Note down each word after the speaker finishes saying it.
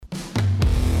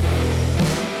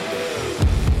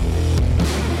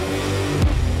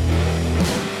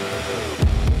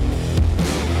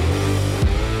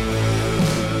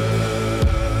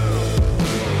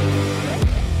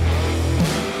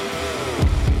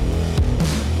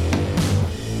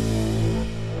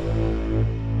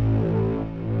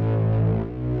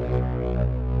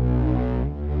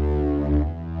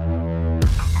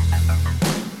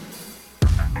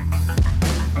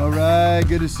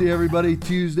Good to see everybody.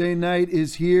 Tuesday night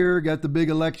is here. Got the big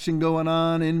election going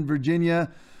on in Virginia.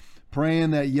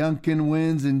 Praying that Youngkin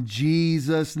wins in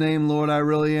Jesus' name. Lord, I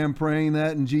really am praying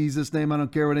that in Jesus' name. I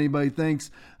don't care what anybody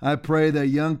thinks. I pray that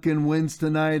Youngkin wins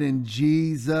tonight in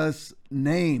Jesus'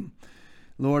 name.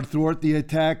 Lord, thwart the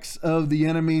attacks of the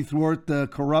enemy, thwart the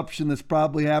corruption that's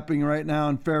probably happening right now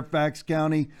in Fairfax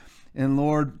County. And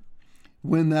Lord,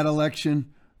 win that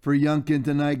election for Youngkin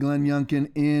tonight, Glenn Youngkin,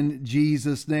 in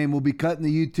Jesus' name. We'll be cutting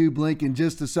the YouTube link in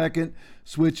just a second.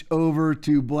 Switch over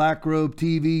to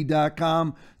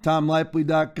blackrobetv.com,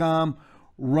 tomlipley.com,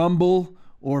 Rumble,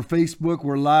 or Facebook.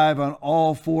 We're live on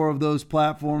all four of those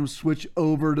platforms. Switch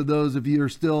over to those if you are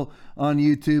still on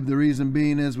YouTube. The reason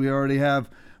being is we already have,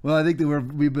 well, I think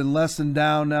we've been lessened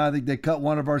down now. I think they cut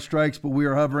one of our strikes, but we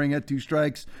are hovering at 2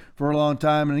 strikes for a long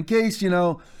time. And in case,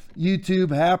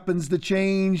 YouTube happens to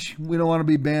change, we don't want to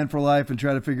be banned for life and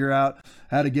try to figure out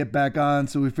how to get back on.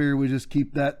 So we figure we just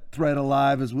keep that thread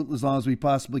alive as long as we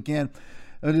possibly can.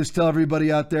 I'll just tell everybody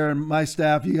out there and my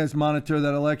staff, you guys monitor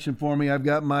that election for me. I've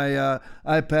got my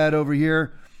iPad over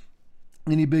here.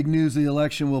 Any big news of the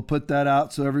election, we'll put that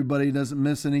out so everybody doesn't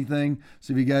miss anything.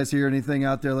 So if you guys hear anything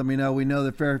out there, let me know. We know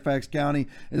that Fairfax County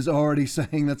is already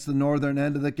saying, that's the northern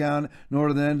end of the county,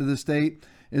 northern end of the state,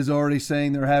 is already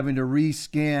saying they're having to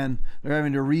rescan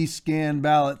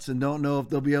ballots and don't know if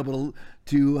they'll be able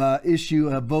to issue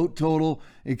a vote total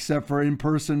except for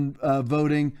in-person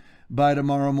voting by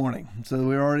tomorrow morning. So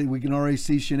we can already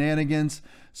see shenanigans.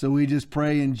 So we just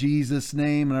pray in Jesus'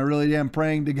 name. And I really am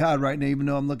praying to God right now, even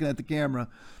though I'm looking at the camera.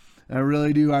 I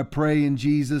really do. I pray in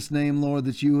Jesus' name, Lord,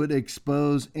 that you would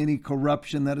expose any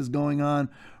corruption that is going on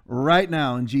right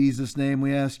now. In Jesus' name,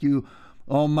 we ask you,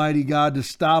 Almighty God, to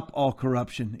stop all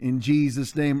corruption in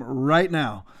Jesus' name right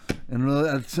now. And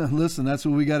listen, that's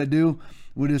what we got to do.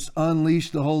 We just unleash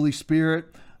the Holy Spirit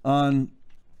on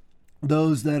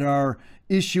those that are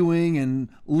issuing and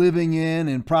living in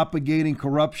and propagating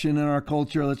corruption in our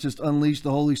culture. Let's just unleash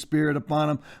the Holy Spirit upon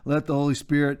them. Let the Holy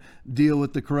Spirit deal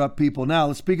with the corrupt people.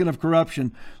 Now, speaking of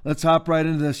corruption, let's hop right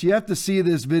into this. You have to see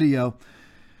this video.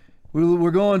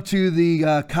 We're going to the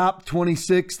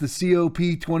COP26, the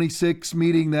COP26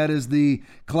 meeting. That is the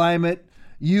climate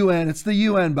UN. It's the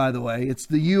UN, by the way. It's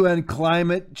the UN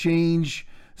Climate Change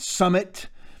Summit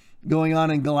going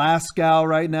on in Glasgow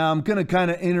right now. I'm going to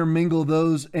kind of intermingle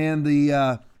those and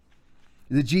the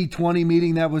G20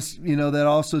 meeting that was, that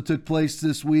also took place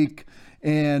this week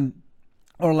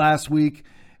or last week,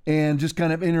 and just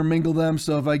kind of intermingle them.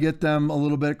 So if I get them a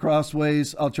little bit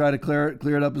crossways, I'll try to clear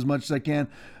it up as much as I can.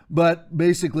 But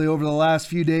basically, over the last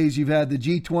few days, you've had the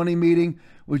G20 meeting,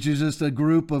 which is just a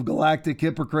group of galactic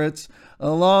hypocrites,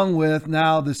 along with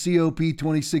now the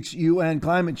COP26 UN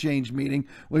climate change meeting,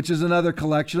 which is another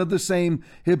collection of the same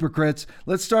hypocrites.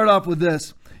 Let's start off with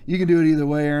this. You can do it either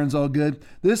way. Aaron's all good.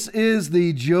 This is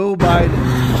the Joe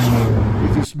Biden.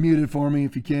 You just mute it for me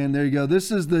if you can. There you go.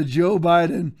 This is the Joe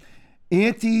Biden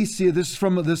this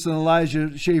is an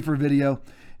Elijah Schaefer video.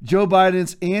 Joe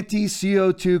Biden's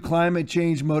anti-CO2 climate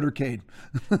change motorcade.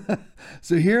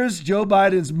 So here's Joe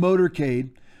Biden's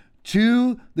motorcade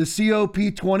to the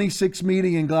COP26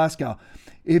 meeting in Glasgow.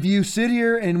 If you sit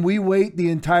here and we wait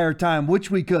the entire time, which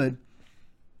we could,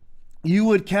 you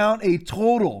would count a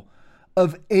total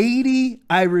of 80,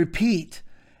 I repeat,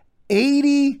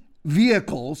 80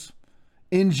 vehicles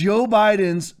in Joe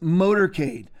Biden's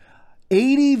motorcade.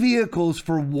 80 vehicles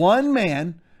for one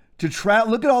man to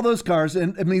travel. Look at all those cars.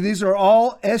 And I mean, these are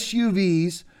all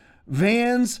SUVs,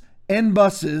 vans, and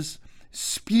buses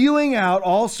spewing out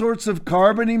all sorts of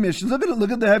carbon emissions.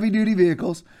 Look at the heavy duty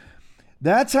vehicles.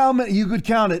 That's how many you could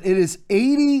count it. It is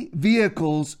 80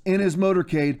 vehicles in his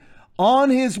motorcade on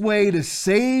his way to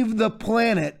save the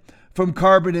planet from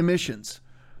carbon emissions.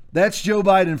 That's Joe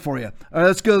Biden for you. All right,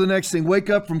 let's go to the next thing. Wake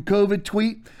up from COVID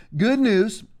tweet. Good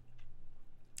news.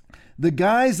 The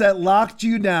guys that locked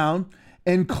you down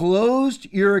and closed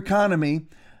your economy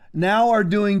now are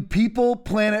doing people,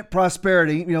 planet,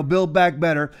 prosperity, build back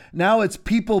better. Now it's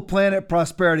people, planet,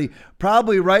 prosperity,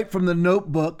 probably right from the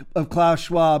notebook of Klaus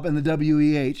Schwab and the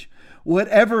WEH,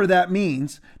 whatever that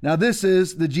means. Now this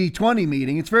is the G20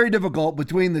 meeting. It's very difficult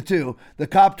between the two, the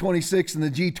COP26 and the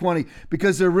G20,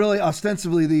 because they're really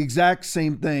ostensibly the exact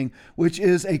same thing, which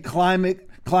is a climate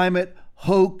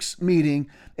hoax meeting,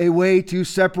 a way to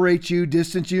separate you,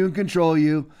 distance you, and control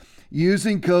you,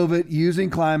 using COVID, using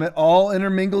climate, all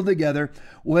intermingled together,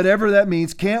 whatever that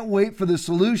means. Can't wait for the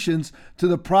solutions to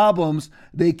the problems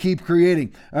they keep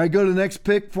creating. All right, go to the next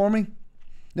pick for me.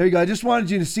 There you go. I just wanted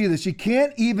you to see this. You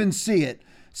can't even see it.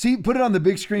 See, put it on the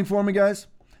big screen for me, guys.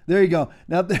 There you go.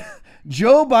 Now,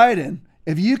 Joe Biden,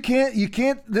 if you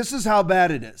can't, this is how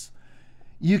bad it is.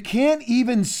 You can't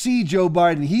even see Joe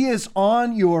Biden. He is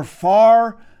on your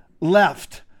far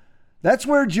left. That's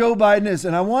where Joe Biden is.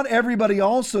 And I want everybody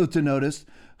also to notice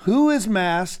who is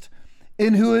masked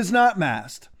and who is not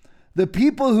masked. The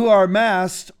people who are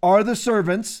masked are the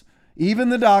servants, even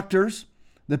the doctors,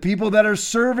 the people that are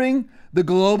serving the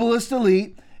globalist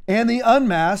elite, and the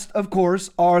unmasked, of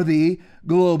course, are the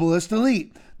globalist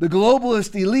elite. The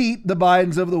globalist elite, the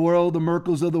Bidens of the world, the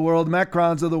Merkels of the world, the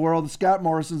Macrons of the world, the Scott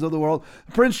Morrisons of the world,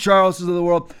 Prince Charleses of the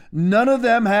world, none of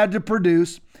them had to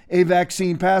produce a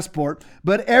vaccine passport,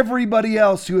 but everybody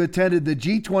else who attended the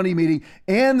G20 meeting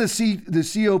and the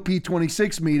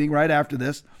COP26 meeting right after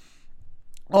this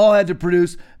all had to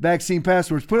produce vaccine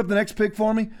passports. Put up the next pic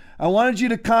for me. I wanted you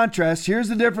to contrast. Here's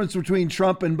the difference between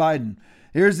Trump and Biden.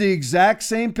 Here's the exact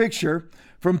same picture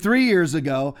from 3 years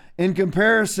ago in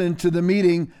comparison to the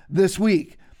meeting this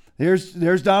week.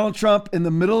 There's Donald Trump in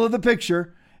the middle of the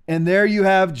picture, and there you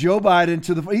have Joe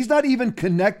Biden he's not even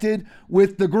connected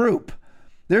with the group.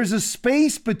 There's a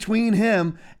space between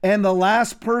him and the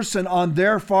last person on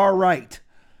their far right.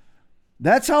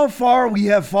 That's how far we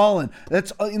have fallen.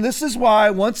 This is why,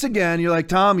 once again, you're like,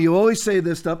 Tom, you always say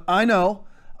this stuff. I know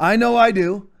I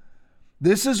do.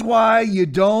 This is why you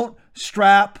don't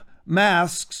strap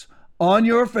masks on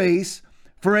your face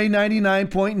for a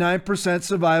 99.9%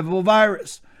 survivable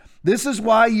virus. This is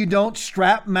why you don't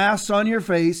strap masks on your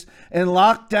face and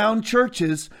lock down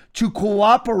churches to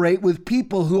cooperate with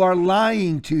people who are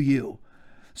lying to you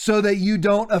so that you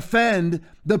don't offend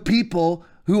the people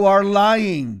who are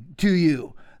lying to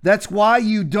you. That's why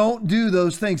you don't do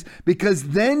those things, because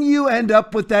then you end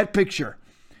up with that picture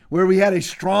where we had a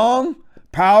strong,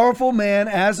 powerful man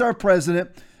as our president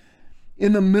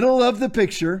in the middle of the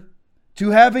picture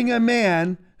to having a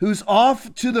man who's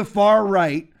off to the far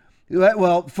right,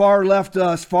 well, far left to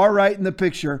us, far right in the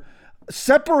picture,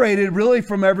 separated really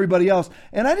from everybody else.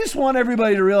 And I just want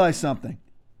everybody to realize something.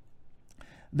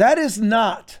 That is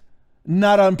not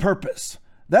on purpose.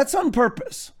 That's on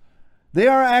purpose. They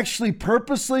are actually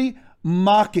purposely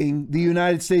mocking the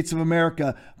United States of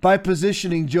America by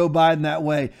positioning Joe Biden that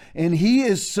way. And he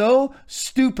is so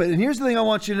stupid. And here's the thing I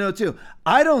want you to know too.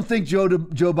 I don't think Joe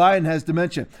Biden has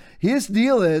dementia. His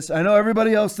deal is, I know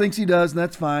everybody else thinks he does, and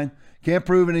that's fine. Can't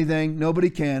prove anything. Nobody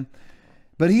can.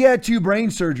 But he had 2 brain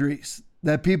surgeries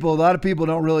that a lot of people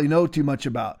don't really know too much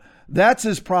about. That's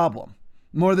his problem.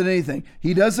 More than anything,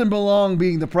 he doesn't belong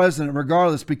being the president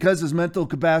regardless, because his mental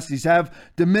capacities have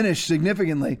diminished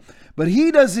significantly. But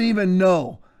he doesn't even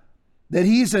know that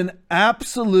he's an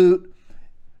absolute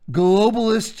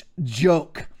globalist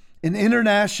joke, an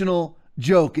international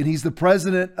joke, and he's the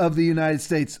president of the United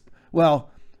States. Well,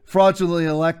 fraudulently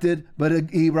elected, but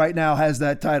he right now has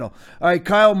that title. All right,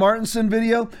 Kyle Martinson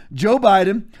video. Joe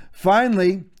Biden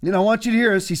finally, I want you to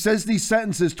hear this. He says these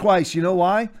sentences twice. You know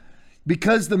why?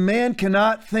 Because the man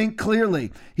cannot think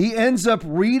clearly. He ends up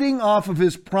reading off of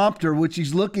his prompter, which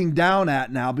he's looking down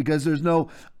at now because there's no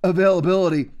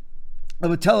availability of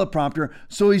a teleprompter.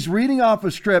 So he's reading off a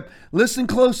script. Listen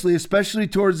closely, especially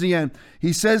towards the end.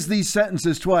 He says these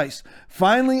sentences twice.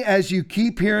 Finally, as you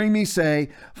keep hearing me say,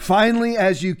 finally,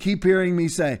 as you keep hearing me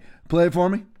say. Play it for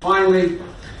me. Finally,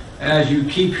 as you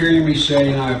keep hearing me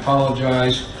say, and I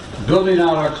apologize, building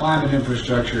out our climate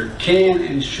infrastructure can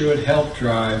and should help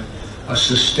drive a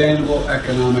sustainable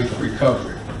economic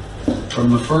recovery. From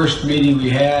the first meeting we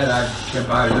had, I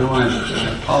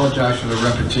apologize for the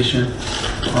repetition,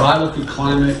 but I look at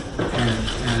climate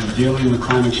and dealing with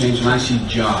climate change, and I see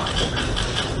jobs,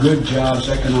 good jobs,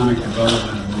 economic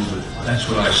development and movement. That's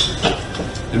what I see.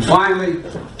 And finally,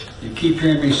 you keep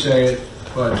hearing me say it,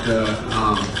 but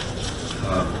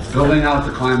building out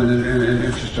the climate and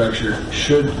infrastructure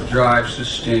should drive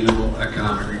sustainable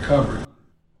economic recovery.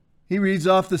 He reads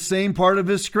off the same part of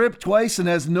his script twice and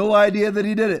has no idea that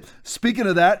he did it. Speaking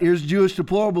of that, here's Jewish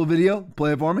Deplorable video.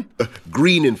 Play it for me.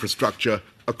 Green infrastructure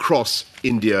across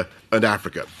India and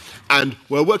Africa. And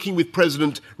we're working with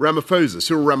President Ramaphosa,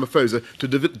 Cyril Ramaphosa, to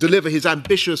deliver his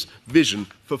ambitious vision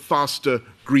for faster,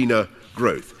 greener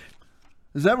growth.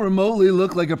 Does that remotely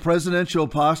look like a presidential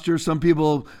posture? Some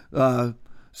people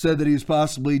said that he was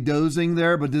possibly dozing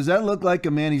there, but does that look like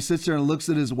a man? He sits there and looks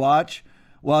at his watch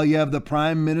while you have the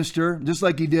prime minister, just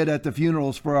like he did at the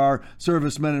funerals for our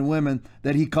servicemen and women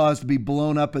that he caused to be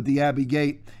blown up at the Abbey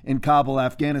Gate in Kabul,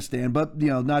 Afghanistan. But,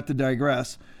 not to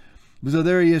digress. So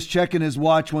there he is checking his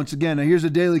watch once again. Now here's a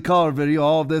Daily Caller video.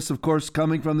 All of this, of course,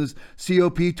 coming from this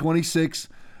COP26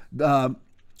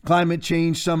 climate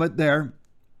change summit there.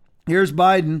 Here's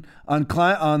Biden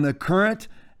on the current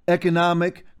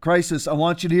economic crisis. I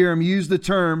want you to hear him use the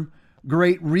term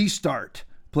great restart.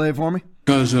 Play it for me.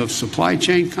 because of supply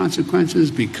chain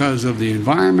consequences, because of the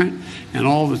environment and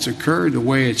all that's occurred, the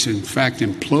way it's in fact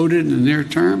imploded in the near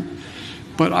term.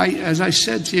 But as I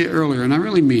said to you earlier, and I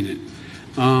really mean it,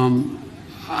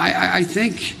 I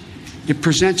think it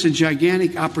presents a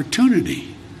gigantic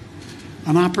opportunity,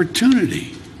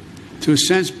 to, in a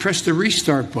sense, press the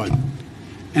restart button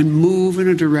and move in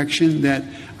a direction that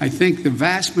I think the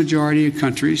vast majority of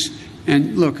countries,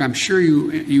 and look, I'm sure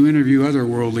you interview other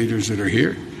world leaders that are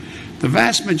here, the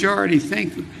vast majority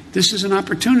think this is an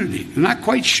opportunity. They're not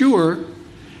quite sure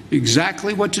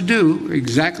exactly what to do,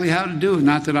 exactly how to do it.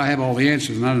 Not that I have all the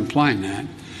answers, I'm not implying that.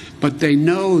 But they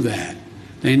know that.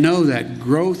 They know that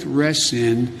growth rests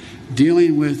in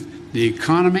dealing with the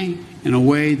economy in a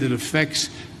way that affects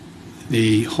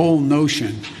the whole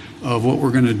notion of what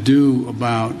we're going to do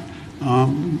about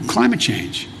climate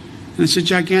change. And it's a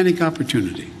gigantic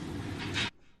opportunity.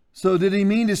 So did he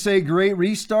mean to say great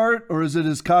restart, or is it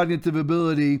his cognitive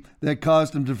ability that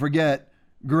caused him to forget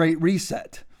great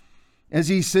reset? As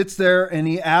he sits there and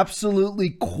he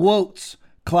absolutely quotes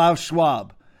Klaus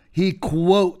Schwab. He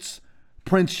quotes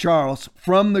Prince Charles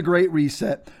from the Great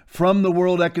Reset, from the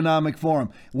World Economic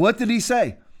Forum. What did he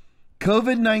say?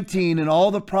 COVID-19 and all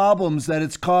the problems that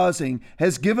it's causing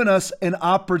has given us an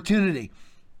opportunity.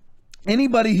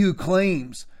 Anybody who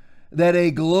claims that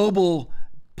a global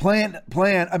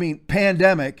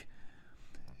pandemic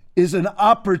is an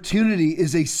opportunity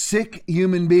is a sick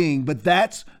human being, but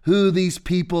that's who these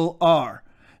people are.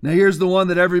 Now, here's the one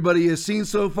that everybody has seen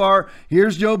so far.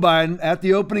 Here's Joe Biden at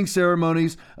the opening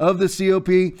ceremonies of the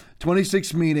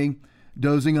COP26 meeting,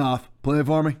 dozing off. Play it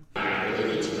for me. I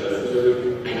need to grow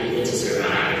food. I need to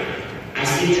survive. I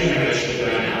see a generation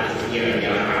growing up with fear in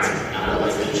their hearts about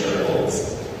what the future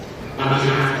holds. On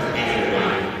behalf of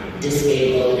everyone,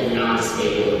 disabled and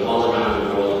non-disabled all around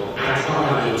the world, I call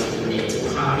on you to commit to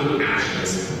concrete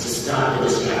actions to stop the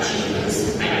destruction of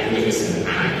this magnificent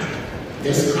planet.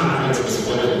 This conference is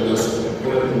one of the most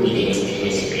important meetings in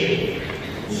history.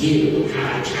 You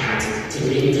have a chance to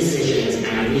make decisions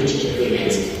and reach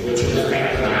agreements which will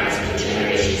affect the lives of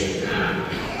generations to come.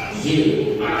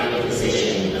 You are in a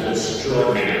position of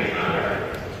extraordinary power.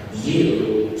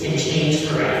 You can change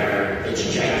forever the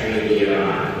trajectory we are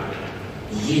on.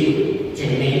 You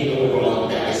can make a world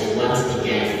that is once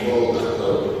again full of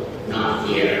hope, not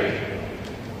fear.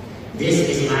 This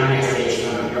is my message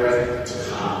from Earth to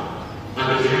come.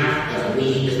 On behalf of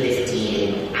We the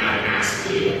 15, I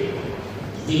ask you,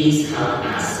 please help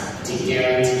us to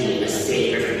guarantee a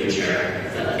safer future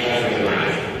for every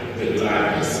life,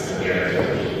 regardless of their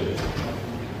ability.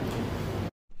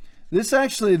 This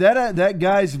actually, that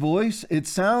guy's voice, it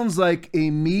sounds like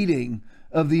a meeting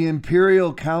of the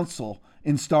Imperial Council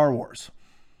in Star Wars.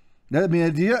 I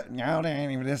mean,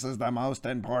 this is the most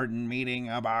important meeting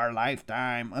of our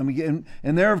lifetime. I mean,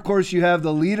 and there, of course, you have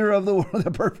the leader of the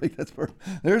world. Perfect. That's perfect.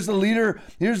 There's the leader.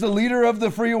 Here's the leader of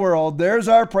the free world. There's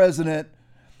our president.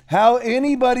 How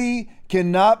anybody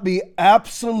cannot be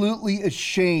absolutely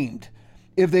ashamed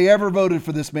if they ever voted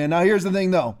for this man. Now, here's the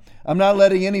thing, though. I'm not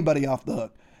letting anybody off the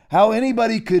hook. How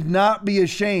anybody could not be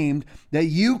ashamed that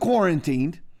you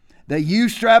quarantined, that you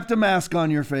strapped a mask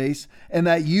on your face, and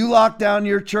that you locked down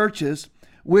your churches,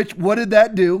 which, what did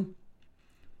that do?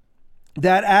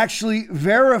 That actually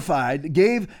verified,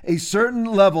 gave a certain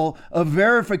level of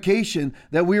verification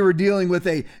that we were dealing with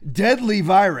a deadly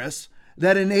virus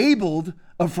that enabled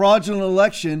a fraudulent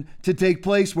election to take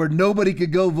place where nobody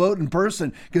could go vote in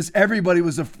person because everybody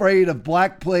was afraid of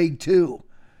Black Plague too.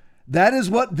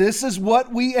 This is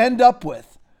what we end up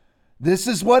with. This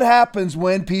is what happens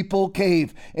when people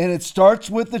cave, and it starts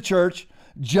with the church.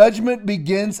 Judgment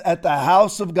begins at the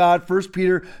house of God. 1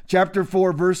 Peter chapter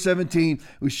 4, verse 17.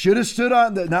 We should have stood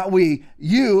on not we,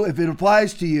 you, if it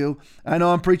applies to you. I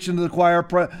know I'm preaching to the choir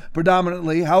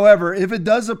predominantly. However, if it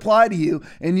does apply to you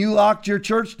and you locked your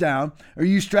church down or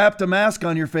you strapped a mask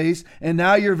on your face and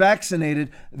now you're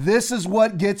vaccinated, this is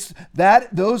what gets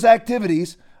those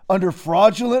activities under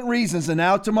fraudulent reasons. And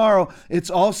now tomorrow, it's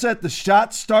all set. The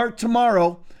shots start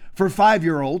tomorrow for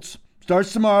 5-year-olds.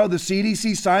 Starts tomorrow. The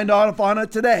CDC signed off on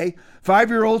it today.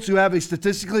 5-year-olds who have a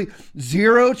statistically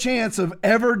 0 chance of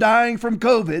ever dying from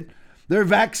COVID. Their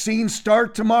vaccines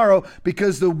start tomorrow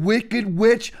because the wicked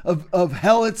witch of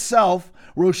hell itself,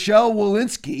 Rochelle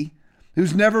Walensky,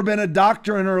 who's never been a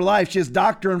doctor in her life. She has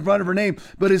doctor in front of her name,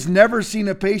 but has never seen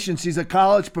a patient. She's a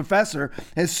college professor,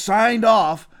 has signed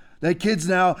off that kids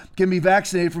now can be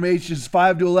vaccinated from ages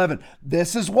 5 to 11.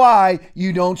 This is why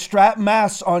you don't strap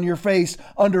masks on your face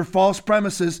under false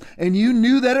premises, and you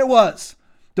knew that it was.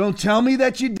 Don't tell me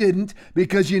that you didn't,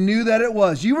 because you knew that it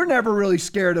was. You were never really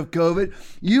scared of COVID.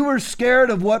 You were scared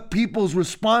of what people's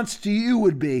response to you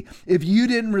would be if you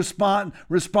didn't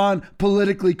respond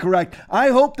politically correct. I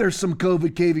hope there's some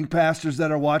COVID caving pastors that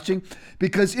are watching,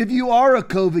 because if you are a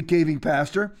COVID caving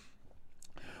pastor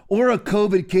or a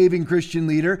COVID caving Christian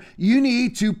leader, you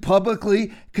need to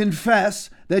publicly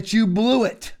confess that you blew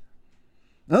it.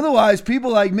 Otherwise,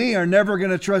 people like me are never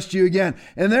going to trust you again.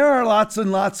 And there are lots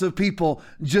and lots of people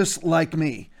just like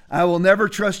me. I will never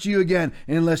trust you again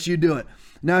unless you do it.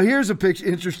 Now, here's a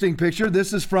interesting picture.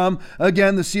 This is from,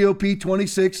 again, the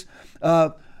COP26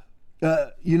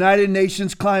 United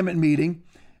Nations climate meeting.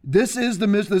 This is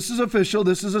official.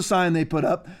 This is a sign they put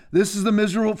up. This is the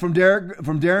miserable from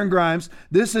Darren Grimes.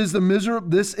 This is the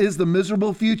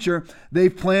miserable future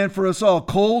they've planned for us all.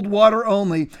 Cold water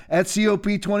only at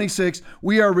COP26.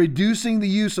 We are reducing the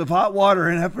use of hot water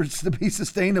in efforts to be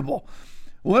sustainable.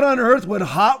 What on earth would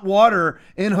hot water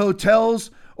in hotels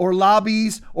or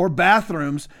lobbies or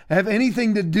bathrooms have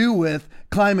anything to do with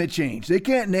climate change? They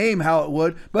can't name how it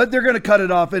would, but they're going to cut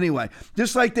it off anyway.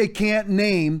 Just like they can't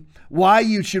name why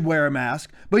you should wear a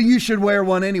mask, but you should wear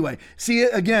one anyway. See,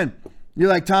 again, you're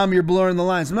like, Tom, you're blurring the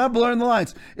lines. I'm not blurring the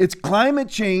lines. It's climate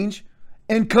change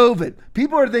and COVID.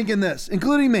 People are thinking this,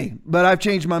 including me, but I've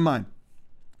changed my mind,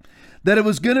 that it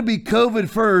was going to be COVID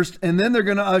first, and then they're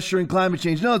going to usher in climate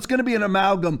change. No, it's going to be an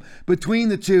amalgam between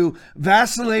the two,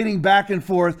 vacillating back and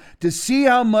forth to see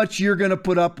how much you're going to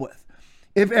put up with.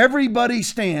 If everybody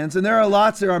stands, and there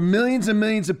are millions and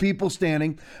millions of people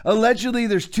standing. Allegedly,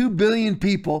 there's 2 billion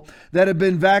people that have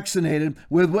been vaccinated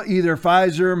with either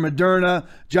Pfizer, Moderna,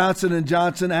 Johnson &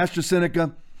 Johnson,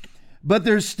 AstraZeneca. But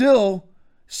there's still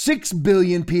 6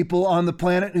 billion people on the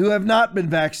planet who have not been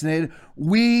vaccinated.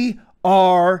 We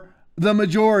are the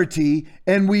majority,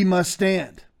 and we must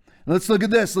stand. Let's look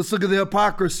at this. Let's look at the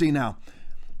hypocrisy now.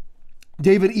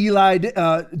 Dr. Eli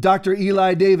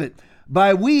David.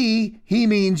 By we, he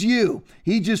means you.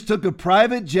 He just took a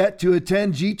private jet to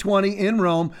attend G20 in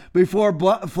Rome before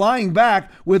flying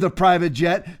back with a private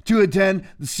jet to attend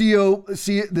the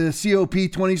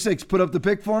COP26. Put up the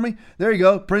pic for me. There you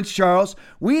go, Prince Charles.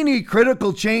 We need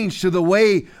critical change to the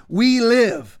way we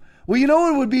live. Well, you know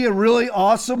what would be a really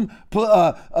awesome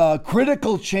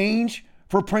critical change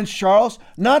for Prince Charles?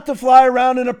 Not to fly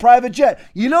around in a private jet.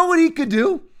 You know what he could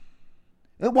do?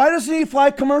 Why doesn't he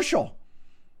fly commercial?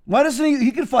 Why doesn't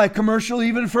he could fly commercial,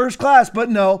 even first class,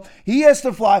 but no, he has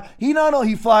to fly. He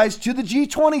flies to the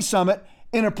G20 summit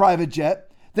in a private jet,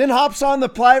 then hops on the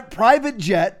private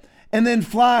jet and then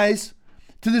flies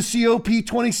to the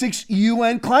COP26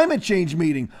 UN climate change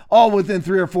meeting, all within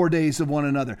 3 or 4 days of one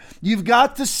another. You've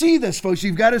got to see this, folks.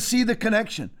 You've got to see the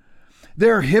connection.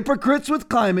 They're hypocrites with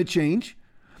climate change.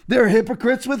 They're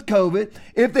hypocrites with COVID.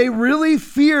 If they really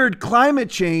feared climate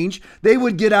change, they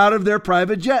would get out of their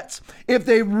private jets. If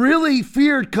they really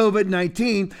feared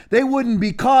COVID-19, they wouldn't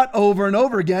be caught over and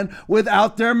over again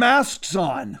without their masks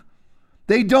on.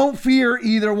 They don't fear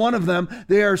either one of them.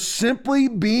 They are simply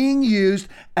being used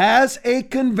as a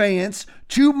conveyance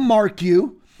to mark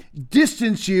you,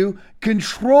 distance you,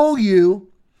 control you,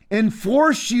 and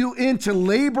force you into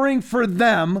laboring for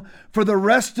them for the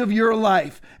rest of your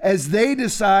life as they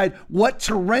decide what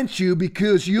to rent you,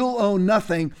 because you'll own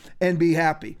nothing and be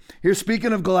happy. Here,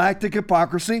 speaking of galactic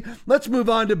hypocrisy, let's move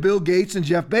on to Bill Gates and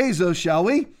Jeff Bezos, shall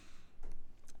we?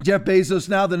 Jeff Bezos,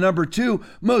 now the number 2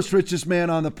 most richest man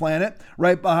on the planet,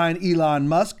 right behind Elon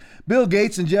Musk. Bill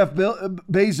Gates and Jeff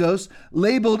Bezos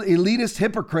labeled elitist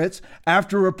hypocrites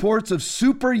after reports of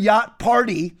super yacht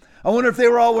party. I wonder if they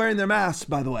were all wearing their masks,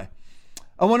 by the way.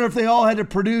 I wonder if they all had to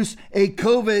produce a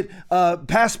COVID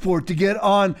passport to get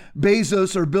on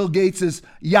Bezos or Bill Gates's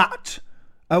yacht.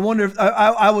 I wonder if,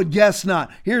 I would guess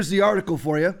not. Here's the article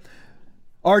for you.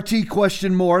 RT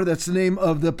question more, that's the name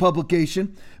of the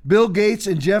publication. Bill Gates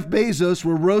and Jeff Bezos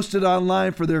were roasted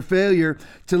online for their failure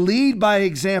to lead by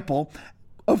example.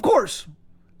 Of course,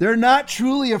 they're not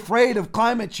truly afraid of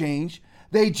climate change.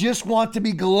 They just want to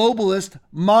be globalist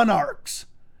monarchs.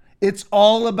 It's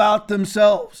all about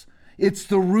themselves. It's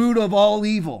the root of all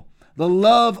evil. The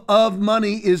love of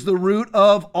money is the root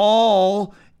of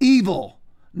all evil.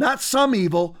 Not some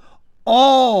evil,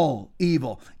 all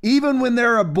evil. Even when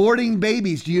they're aborting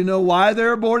babies. Do you know why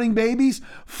they're aborting babies?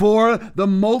 For the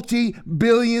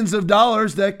multi-billions of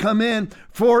dollars that come in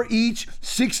for each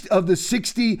of the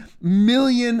 60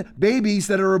 million babies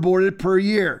that are aborted per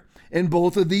year. And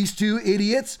both of these two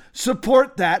idiots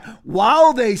support that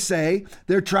while they say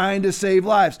they're trying to save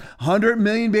lives. 100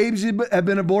 million babies have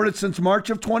been aborted since March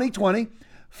of 2020.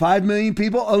 5 million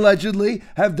people allegedly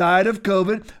have died of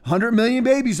COVID. 100 million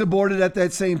babies aborted at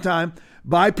that same time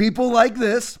by people like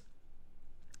this.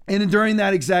 And during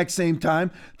that exact same time,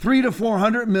 300 to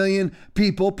 400 million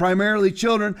people, primarily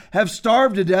children, have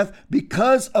starved to death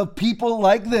because of people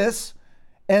like this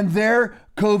and their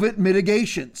COVID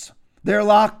mitigations, their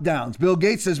lockdowns. Bill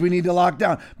Gates says we need to lock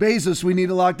down. Bezos, we need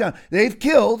to lock down. They've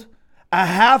killed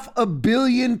 500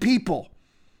 million people.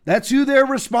 That's who they're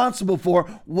responsible for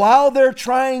while they're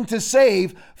trying to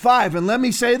save 5. And let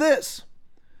me say this,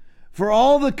 for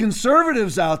all the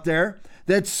conservatives out there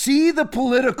that see the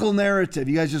political narrative,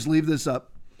 you guys just leave this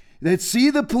up, that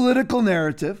see the political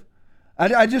narrative,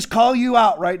 I just call you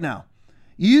out right now.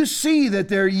 You see that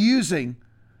they're using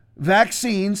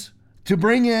vaccines to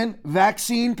bring in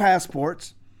vaccine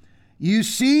passports. You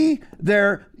see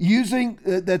they're using,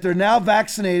 that they're now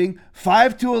vaccinating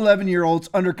 5 to 11-year-olds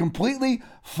under completely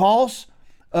false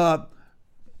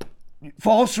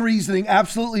reasoning,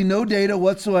 absolutely no data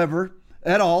whatsoever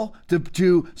at all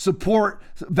to support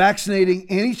vaccinating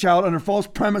any child under false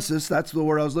premises. That's the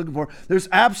word I was looking for. There's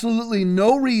absolutely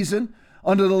no reason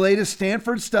under the latest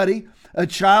Stanford study. A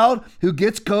child who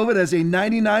gets COVID has a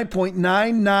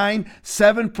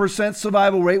 99.997%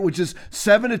 survival rate, which is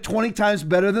 7 to 20 times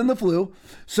better than the flu.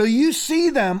 So you see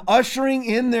them ushering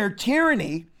in their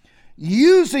tyranny,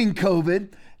 using COVID,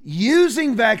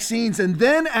 using vaccines, and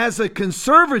then as a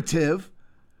conservative,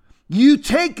 you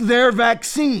take their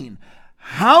vaccine.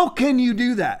 How can you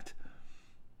do that?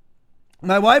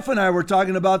 My wife and I were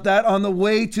talking about that on the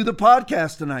way to the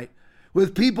podcast tonight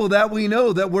with people that we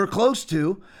know, that we're close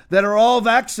to, that are all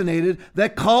vaccinated,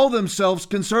 that call themselves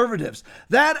conservatives.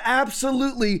 That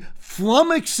absolutely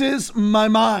flummoxes my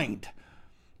mind.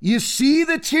 You see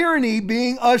the tyranny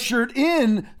being ushered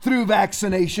in through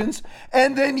vaccinations,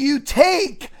 and then you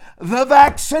take the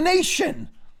vaccination.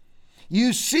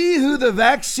 You see who the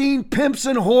vaccine pimps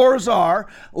and whores are,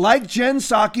 like Jen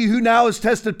Psaki, who now has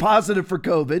tested positive for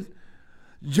COVID,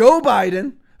 Joe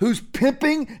Biden, who's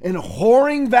pimping and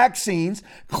whoring vaccines,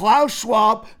 Klaus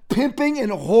Schwab pimping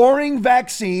and whoring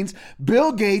vaccines,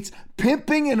 Bill Gates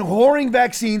pimping and whoring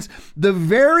vaccines, the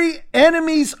very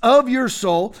enemies of your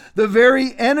soul, the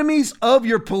very enemies of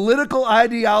your political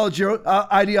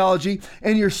ideology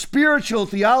and your spiritual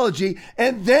theology,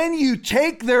 and then you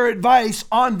take their advice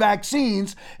on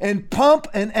vaccines and pump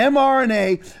an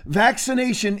mRNA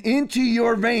vaccination into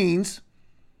your veins.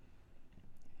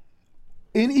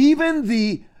 And even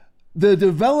the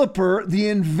developer, the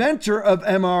inventor of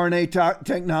mRNA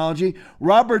technology,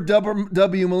 Robert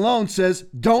W. Malone, says,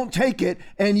 don't take it,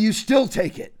 and you still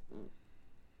take it.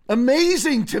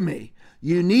 Amazing to me.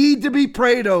 You need to be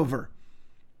prayed over.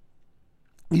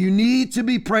 You need to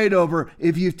be prayed over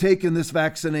if you've taken this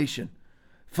vaccination.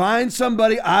 Find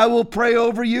somebody, I will pray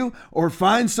over you, or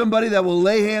find somebody that will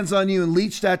lay hands on you and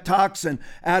leach that toxin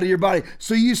out of your body.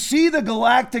 So you see the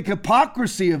galactic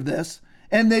hypocrisy of this,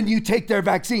 and then you take their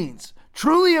vaccines.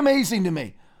 Truly amazing to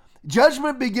me.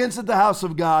 Judgment begins at the house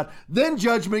of God, then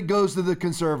judgment goes to the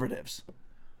conservatives.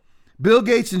 Bill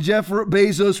Gates and Jeff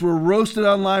Bezos were roasted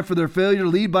online for their failure to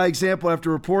lead by example after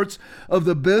reports of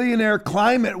the billionaire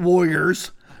climate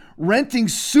warriors renting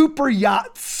super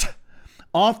yachts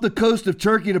off the coast of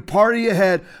Turkey to party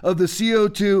ahead of the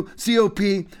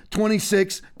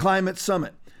COP26 climate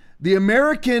summit. The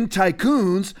American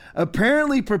tycoons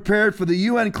apparently prepared for the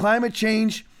UN climate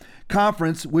change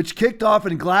conference, which kicked off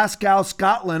in Glasgow,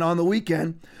 Scotland on the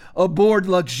weekend, aboard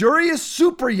luxurious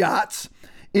super yachts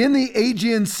in the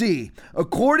Aegean Sea.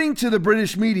 According to the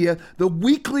British media, the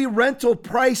weekly rental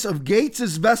price of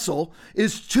Gates's vessel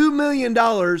is $2 million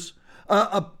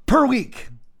per week.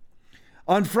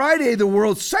 On Friday, the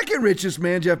world's second richest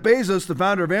man, Jeff Bezos, the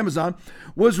founder of Amazon,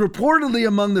 was reportedly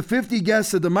among the 50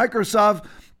 guests at the Microsoft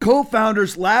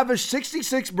co-founder's lavish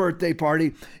 66th birthday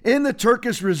party in the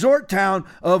Turkish resort town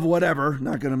of whatever,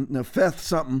 not going to Nefeth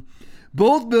something.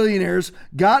 Both billionaires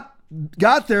got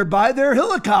there by their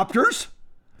helicopters.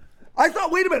 I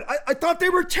thought, wait a minute, I thought they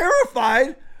were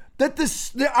terrified that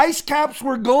the ice caps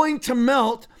were going to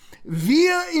melt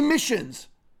via emissions.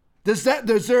 Does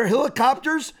their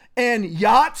helicopters and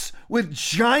yachts with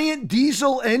giant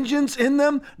diesel engines in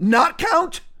them not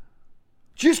count?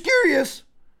 Just curious.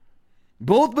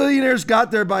 Both billionaires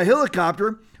got there by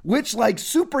helicopter, which, like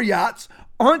super yachts,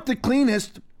 aren't the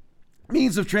cleanest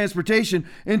means of transportation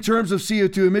in terms of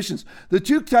CO2 emissions. The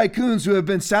two tycoons, who have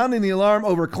been sounding the alarm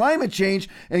over climate change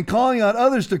and calling on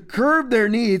others to curb their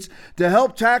needs to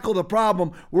help tackle the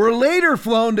problem, were later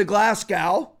flown to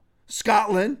Glasgow,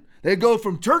 Scotland. They go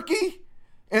from Turkey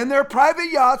in their private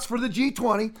yachts for the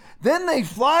G20. Then they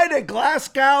fly to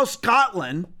Glasgow,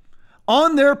 Scotland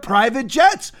on their private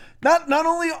jets Not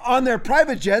only on their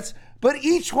private jets, but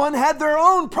each one had their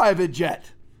own private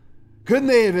jet. Couldn't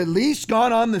they have at least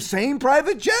gone on the same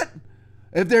private jet?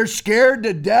 If they're scared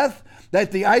to death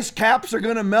that the ice caps are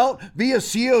going to melt via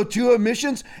CO2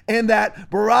 emissions and that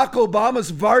Barack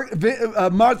Obama's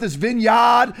Martha's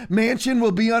Vineyard mansion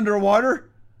will be underwater?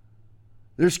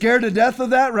 They're scared to death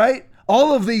of that, right?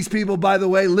 All of these people, by the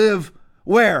way, live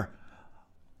where?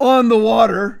 On the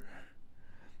water.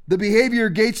 The behavior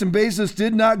of Gates and Bezos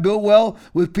did not go well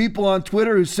with people on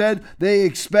Twitter who said they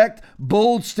expect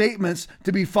bold statements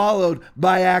to be followed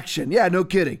by action. Yeah, no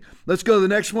kidding. Let's go to the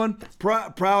next one.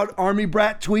 Proud Army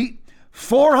brat tweet.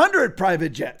 400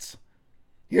 private jets.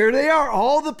 Here they are,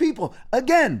 all the people.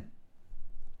 Again,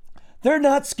 they're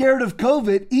not scared of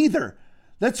COVID either.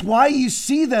 That's why you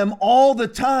see them all the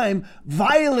time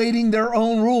violating their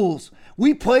own rules.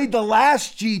 We played the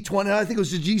last G20, I think it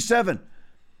was the G7.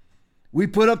 We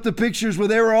put up the pictures where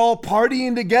they were all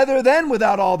partying together then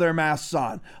without all their masks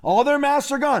on. All their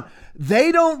masks are gone.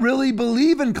 They don't really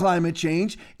believe in climate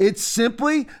change. It's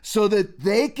simply so that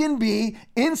they can be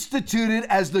instituted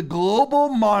as the global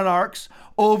monarchs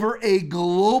over a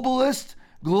globalist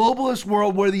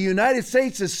world where the United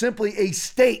States is simply a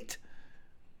state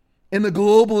in the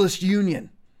globalist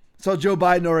union. That's how Joe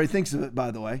Biden already thinks of it,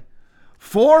 by the way.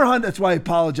 400, that's why he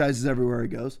apologizes everywhere he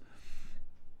goes.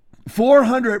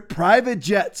 400 private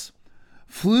jets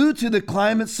flew to the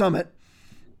climate summit.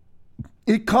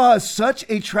 It caused such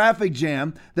a traffic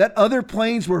jam that other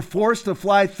planes were forced to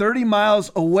fly 30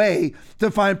 miles away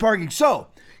to find parking. So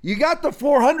you got the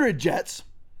 400 jets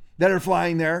that are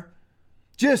flying there.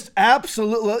 Just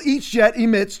absolutely, each jet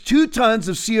emits 2 tons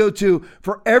of CO2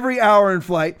 for every hour in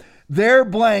flight. Their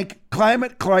blank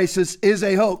climate crisis is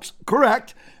a hoax.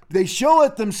 Correct. They show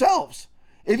it themselves.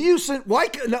 If you said,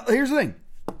 here's the thing.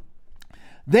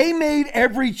 They made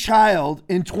every child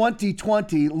in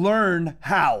 2020 learn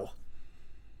how?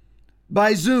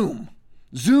 By Zoom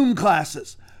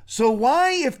classes. So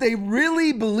why, if they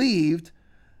really believed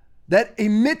that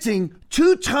emitting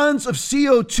 2 tons of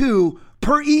CO2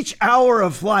 per each hour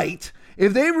of flight,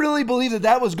 if they really believed that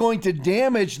that was going to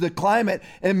damage the climate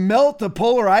and melt the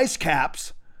polar ice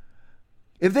caps,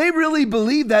 if they really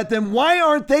believe that, then why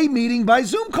aren't they meeting by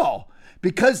Zoom call?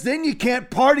 Because then you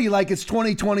can't party like it's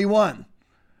 2021.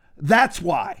 That's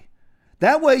why.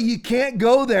 That way you can't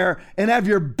go there and have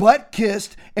your butt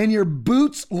kissed and your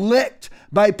boots licked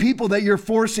by people that you're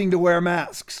forcing to wear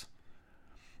masks.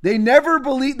 They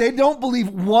don't believe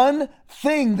one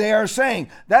thing they are saying.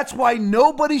 That's why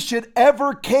nobody should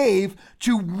ever cave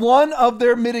to one of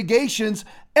their mitigations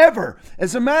ever.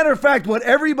 As a matter of fact, what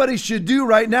everybody should do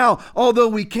right now, although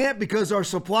we can't because our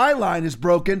supply line is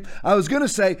broken, I was going to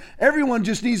say everyone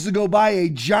just needs to go buy a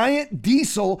giant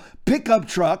diesel pickup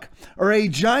truck or a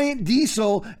giant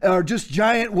diesel or just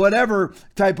giant whatever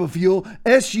type of fuel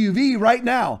SUV right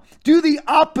now. Do the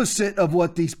opposite of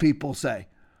what these people say.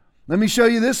 Let me show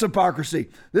you this hypocrisy.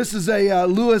 This is a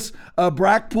Lewis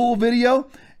Brackpool video.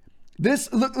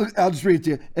 Look, I'll just read it to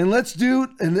you. And let's do,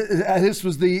 and this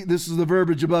is the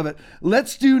verbiage above it.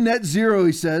 Let's do net zero,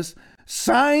 he says.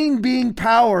 Sign being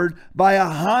powered by a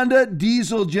Honda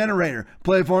diesel generator.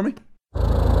 Play it for me.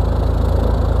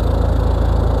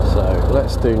 So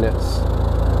let's do net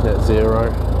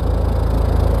zero.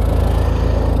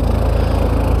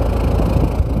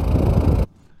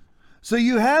 So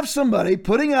you have somebody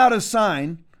putting out a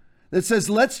sign that says,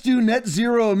 let's do net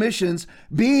zero emissions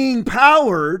being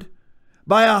powered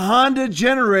by a Honda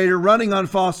generator running on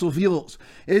fossil fuels.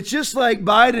 It's just like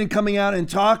Biden coming out and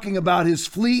talking about his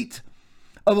fleet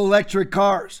of electric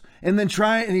cars and then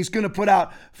and he's going to put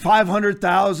out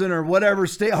 500,000 or whatever,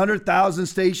 100,000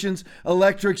 stations,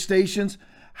 electric stations.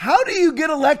 How do you get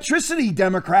electricity,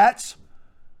 Democrats?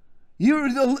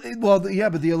 But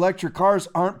the electric cars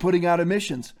aren't putting out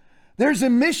emissions. There's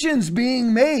emissions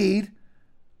being made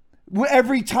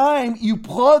every time you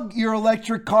plug your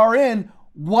electric car in.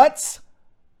 What's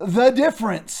the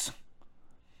difference?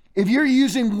 If you're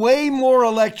using way more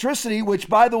electricity, which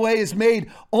by the way is made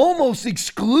almost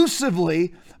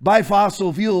exclusively by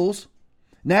fossil fuels,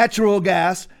 natural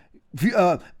gas,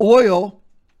 oil,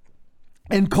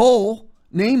 and coal,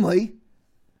 namely,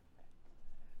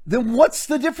 then what's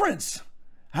the difference?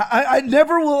 I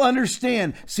never will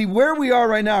understand. See, where we are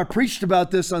right now, I preached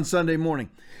about this on Sunday morning,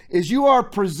 is you are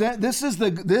I'm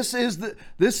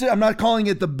not calling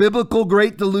it the biblical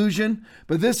great delusion,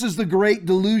 but this is the great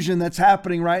delusion that's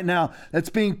happening right now, that's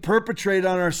being perpetrated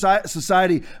on our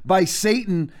society by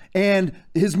Satan and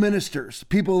his ministers,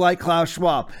 people like Klaus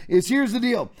Schwab. Here's the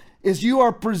deal, is you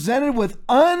are presented with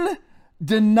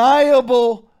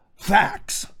undeniable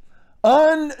facts.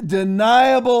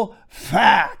 undeniable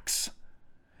facts.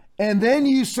 And then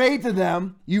you say to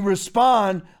them, you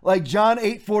respond like John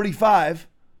 8:45,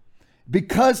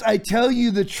 because I tell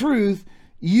you the truth,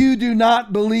 you do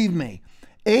not believe me.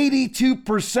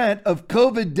 82% of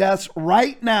COVID deaths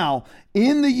right now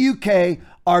in the UK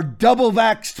are double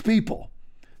vaxxed people.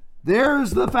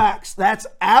 There's the facts. That's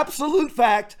absolute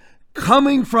fact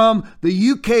coming from the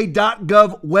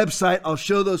UK.gov website. I'll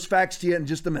show those facts to you in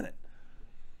just a minute.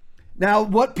 Now,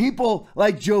 what people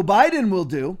like Joe Biden will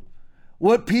do,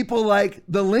 what people like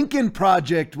the Lincoln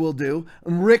Project will do,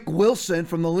 and Rick Wilson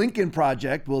from the Lincoln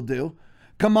Project will do,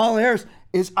 Kamala Harris,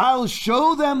 is I'll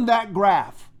show them that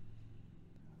graph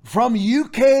from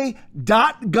UK.gov.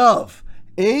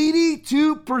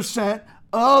 82%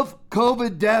 of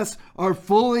COVID deaths are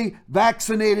fully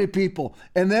vaccinated people.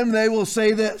 And then they will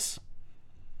say this.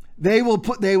 They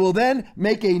will then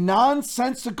make a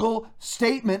nonsensical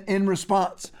statement in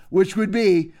response, which would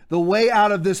be the way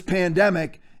out of this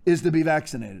pandemic is to be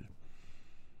vaccinated.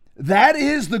 That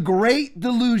is the great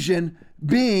delusion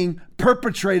being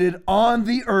perpetrated on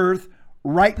the earth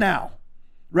right now,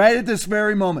 right at this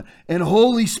very moment. And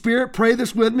Holy Spirit, pray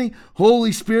this with me.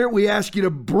 Holy Spirit, we ask you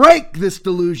to break this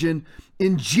delusion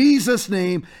in Jesus'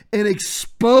 name and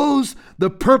expose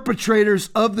the perpetrators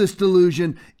of this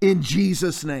delusion in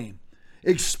Jesus' name.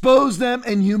 Expose them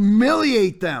and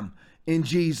humiliate them in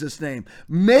Jesus' name.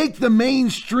 Make the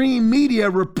mainstream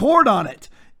media report on it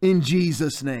in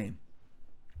Jesus' name.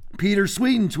 Peter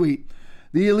Sweden tweet.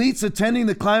 The elites attending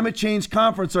the climate change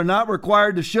conference are not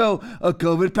required to show a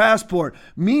COVID passport.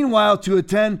 Meanwhile, to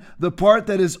attend the part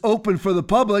that is open for the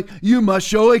public, you must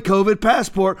show a COVID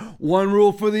passport. One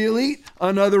rule for the elite,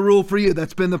 another rule for you.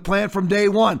 That's been the plan from day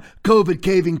one. COVID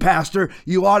caving pastor.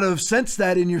 You ought to have sensed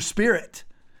that in your spirit.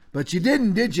 But you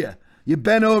didn't, did you? You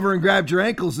bent over and grabbed your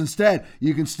ankles instead.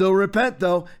 You can still repent,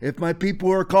 though. If my people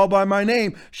who are called by my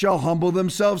name shall humble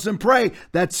themselves and pray.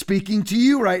 That's speaking to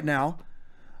you right now.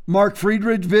 Mark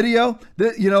Friedrich video.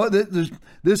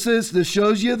 This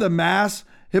shows you the mask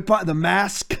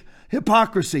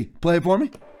hypocrisy. Play it for me.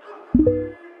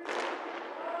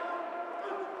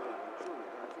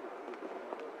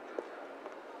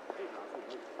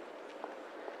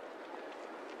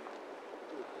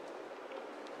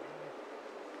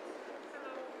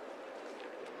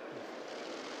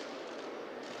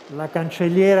 La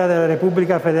cancelliera della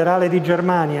Repubblica Federale di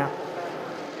Germania.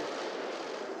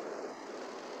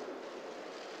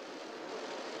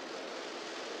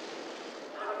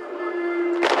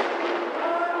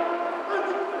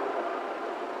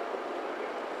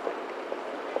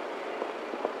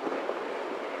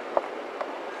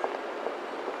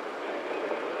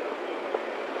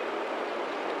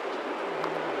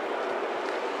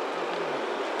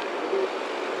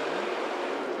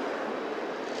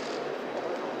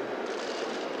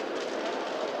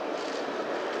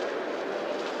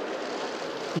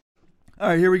 All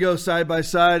right, here we go, side by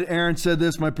side. Aaron said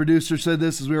this. My producer said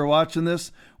this as we were watching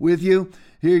this with you.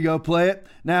 Here you go, play it.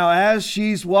 Now, as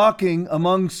she's walking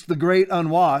amongst the great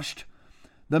unwashed,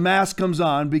 the mask comes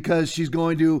on because she's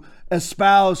going to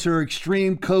espouse her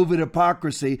extreme COVID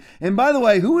hypocrisy. And by the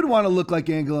way, who would want to look like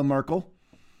Angela Merkel?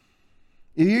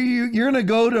 You're going to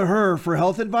go to her for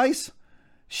health advice?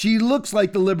 She looks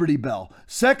like the Liberty Bell.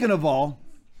 Second of all,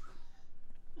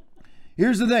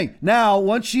 here's the thing. Now,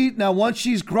 once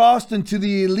she's crossed into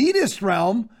the elitist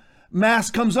realm,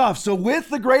 mask comes off. So with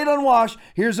the great unwashed,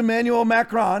 here's Emmanuel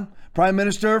Macron, Prime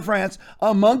Minister of France,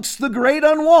 amongst the great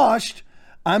unwashed,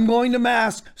 I'm going to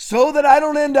mask so that I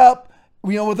don't end up,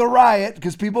 with a riot,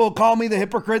 because people will call me the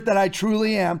hypocrite that I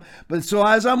truly am. But so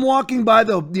as I'm walking by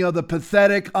the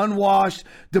pathetic, unwashed,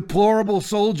 deplorable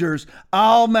soldiers,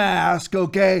 I'll mask,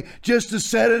 okay, just to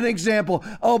set an example.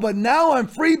 Oh, but now I'm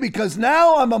free because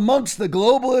now I'm amongst the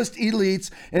globalist elites,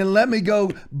 and let me go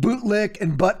bootlick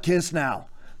and butt kiss now.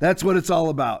 That's what it's all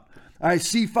about. All right,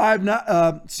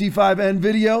 C5N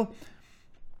video.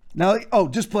 Now,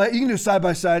 just play it. You can do side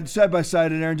by side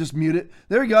in there and just mute it.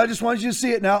 There we go. I just wanted you to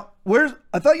see it. Now,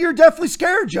 I thought you were deathly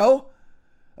scared, Joe.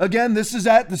 Again, this is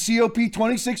at the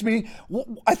COP26 meeting.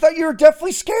 I thought you were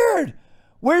deathly scared.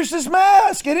 Where's his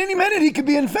mask? At any minute, he could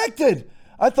be infected.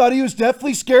 I thought he was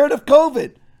deathly scared of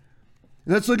COVID.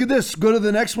 Let's look at this. Go to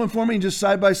the next one for me and just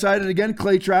side by side it again.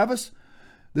 Clay Travis.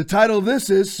 The title of this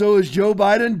is, so is Joe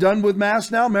Biden done with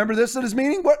masks now? Remember this at his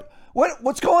meeting?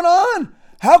 What's going on?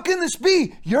 How can this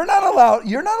be? You're not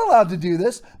allowed to do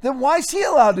this. Then why is he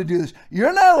allowed to do this?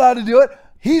 You're not allowed to do it.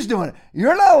 He's doing it.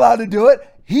 You're not allowed to do it.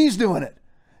 He's doing it.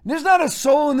 There's not a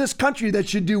soul in this country that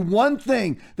should do one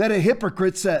thing that a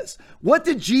hypocrite says. What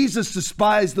did Jesus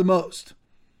despise the most?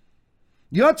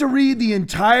 You have to read the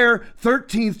entire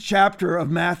 13th chapter of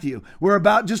Matthew, where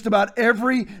just about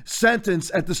every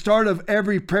sentence at the start of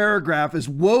every paragraph is,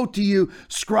 "Woe to you,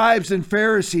 scribes and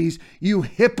Pharisees, you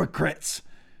hypocrites,"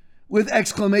 with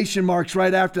exclamation marks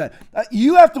right after that.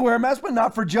 You have to wear a mask, but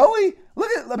not for Joey.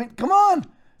 Come on.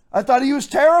 I thought he was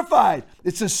terrified.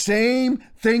 It's the same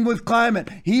thing with climate.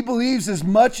 He believes as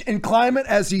much in climate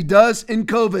as he does in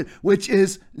COVID, which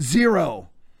is zero.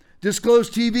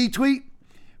 Disclosed TV tweet.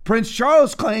 Prince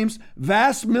Charles claims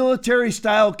vast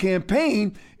military-style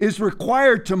campaign is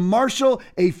required to marshal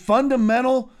a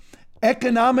fundamental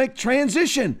economic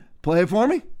transition. Play it for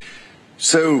me.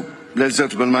 So, ladies and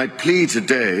gentlemen, my plea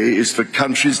today is for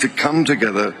countries to come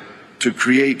together to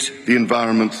create the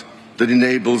environment that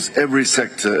enables every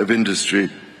sector of industry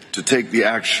to take the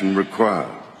action required.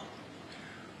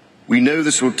 We know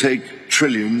this will take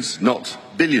trillions, not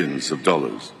billions of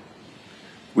dollars.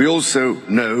 We also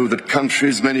know that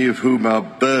countries, many of whom are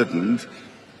burdened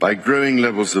by growing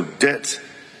levels of debt,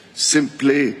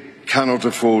 simply cannot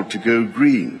afford to go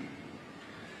green.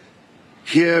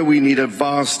 Here we need a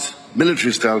vast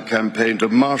military-style campaign to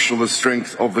marshal the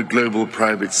strength of the global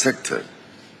private sector.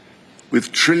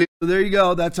 With trillions... So there you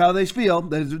go. That's how they feel.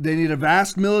 They need a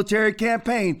vast military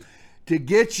campaign to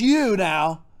get you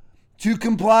now to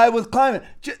comply with climate.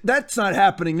 That's not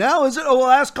happening now, is it? Oh, well,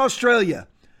 ask Australia.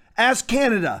 Ask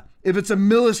Canada if it's a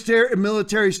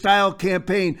military style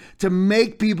campaign to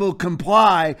make people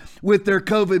comply with their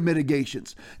COVID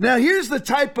mitigations. Now, here's the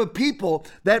type of people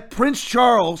that Prince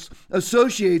Charles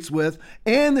associates with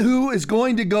and who is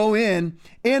going to go in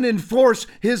and enforce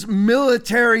his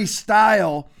military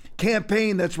style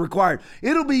campaign that's required.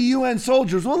 It'll be UN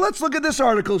soldiers. Well, let's look at this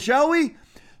article, shall we?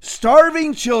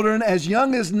 Starving children as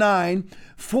young as 9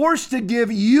 forced to give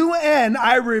UN,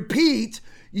 I repeat,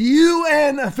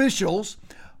 UN officials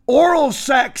oral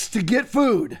sex to get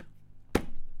food.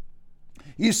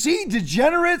 You see,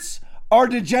 degenerates are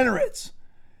degenerates.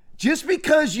 Just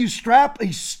because you strap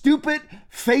a stupid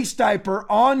face diaper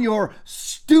on your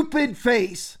stupid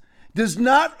face does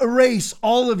not erase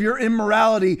all of your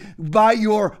immorality by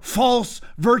your false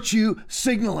virtue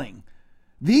signaling.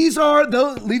 These are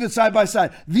those, leave it side by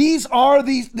side.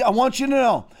 I want you to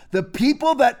know, the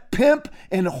people that pimp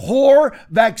and whore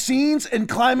vaccines and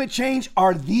climate change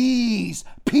are these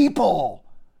people.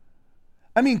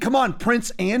 I mean, come on,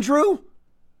 Prince Andrew?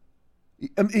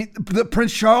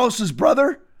 Prince Charles's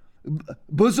brother?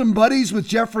 Bosom buddies with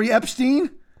Jeffrey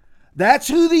Epstein? That's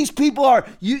who these people are.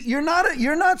 You're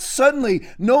not suddenly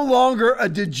no longer a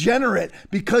degenerate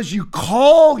because you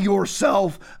call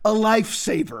yourself a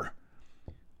lifesaver.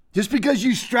 Just because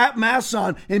you strap masks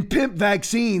on and pimp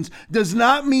vaccines does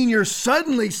not mean you're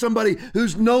suddenly somebody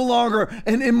who's no longer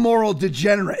an immoral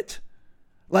degenerate.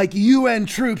 Like UN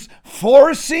troops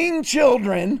forcing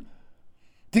children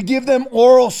to give them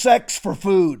oral sex for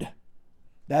food.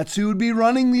 That's who would be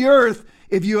running the earth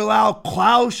if you allow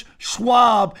Klaus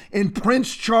Schwab and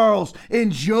Prince Charles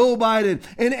and Joe Biden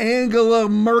and Angela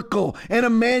Merkel and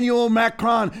Emmanuel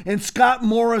Macron and Scott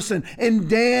Morrison and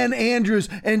Dan Andrews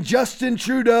and Justin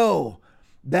Trudeau.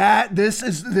 This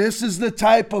is the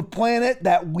type of planet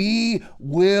that we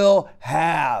will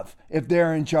have if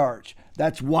they're in charge.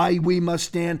 That's why we must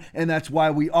stand, and that's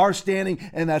why we are standing,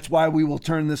 and that's why we will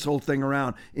turn this whole thing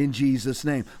around in Jesus'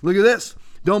 name. Look at this.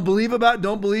 Don't believe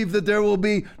that there will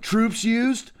be troops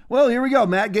used? Well, here we go.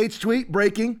 Matt Gaetz tweet,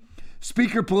 breaking.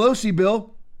 Speaker Pelosi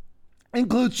bill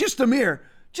includes just a mere,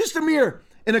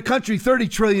 in a country $30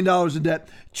 trillion in debt,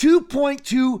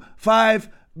 $2.25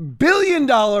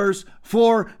 billion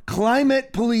for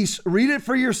climate police. Read it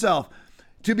for yourself.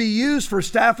 To be used for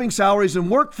staffing salaries and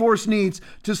workforce needs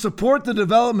to support the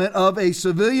development of a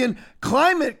civilian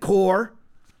climate corps.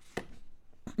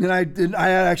 And I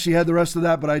actually had the rest of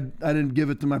that, but I didn't give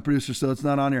it to my producer, so it's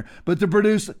not on here. But to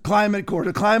produce Climate Corps,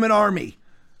 the Climate Army,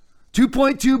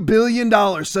 $2.2 billion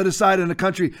set aside in a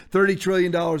country, $30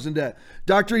 trillion in debt.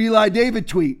 Dr. Eli David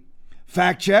tweet,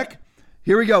 fact check.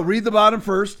 Here we go. Read the bottom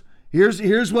first.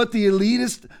 Here's what the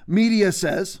elitist media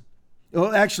says.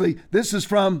 Well, actually, this is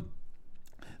from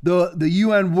the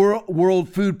UN World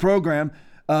Food Program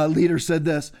leader said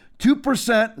this.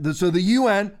 2%, so the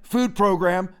UN Food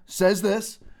Program says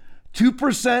this,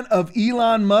 2% of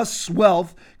Elon Musk's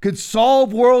wealth could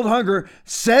solve world hunger,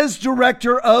 says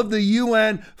director of the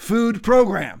UN Food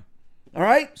Program. All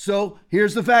right, so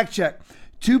here's the fact check.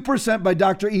 2% by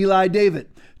Dr. Eli David.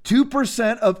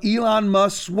 2% of Elon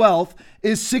Musk's wealth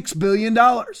is $6 billion.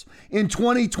 In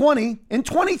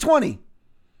 2020,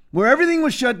 where everything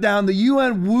was shut down, the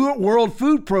UN World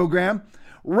Food Program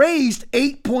raised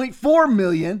 $8.4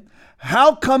 million.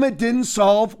 How come it didn't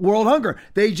solve world hunger?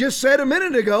 They just said a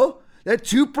minute ago that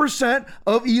 2%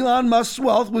 of Elon Musk's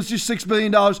wealth, which is $6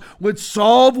 billion, would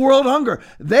solve world hunger.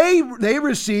 They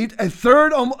received a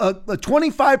third, a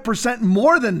 25%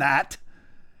 more than that,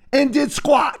 and did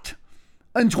squat.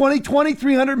 In 2020,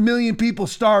 300 million people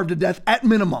starved to death at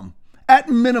minimum. At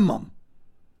minimum.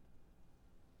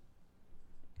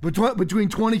 Between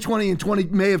 2020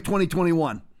 and May of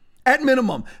 2021. At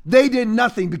minimum. They did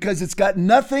nothing because it's got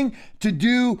nothing to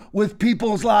do with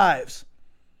people's lives.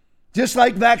 Just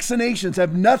like vaccinations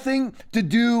have nothing to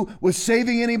do with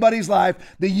saving anybody's life,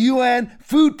 the UN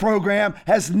food program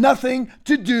has nothing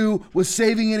to do with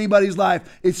saving anybody's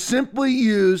life. It's simply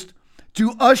used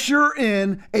to usher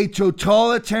in a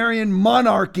totalitarian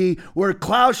monarchy where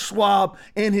Klaus Schwab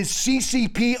and his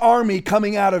CCP army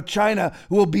coming out of China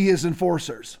will be his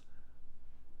enforcers.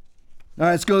 All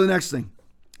right, let's go to the next thing.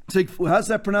 How's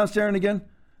that pronounced, Aaron, again?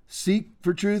 Seek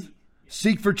for truth?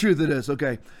 Seek for truth it is.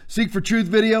 Okay. Seek for truth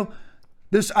video.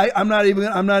 I'm not even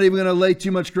going to lay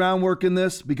too much groundwork in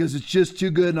this because it's just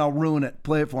too good and I'll ruin it.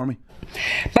 Play it for me.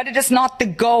 But it is not the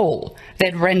goal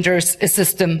that renders a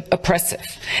system oppressive.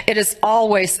 It is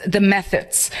always the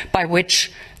methods by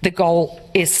which the goal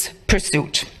is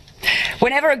pursued.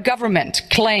 Whenever a government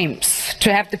claims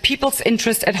to have the people's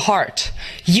interest at heart,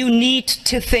 you need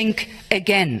to think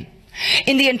again.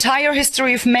 In the entire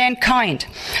history of mankind,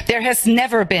 there has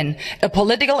never been a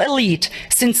political elite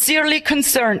sincerely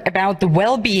concerned about the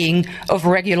well-being of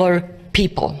regular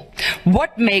people.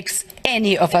 What makes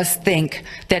any of us think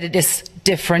that it is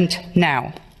different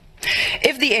now?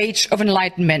 If the age of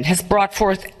enlightenment has brought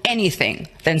forth anything,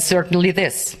 then certainly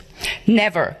this.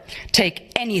 Never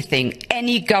take anything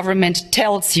any government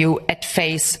tells you at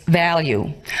face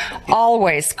value.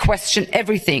 Always question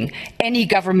everything any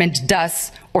government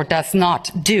does or does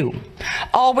not do.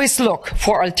 Always look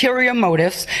for ulterior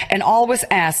motives and always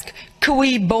ask,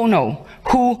 cui bono,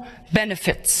 who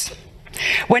benefits?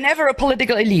 Whenever a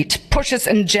political elite pushes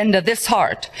an agenda this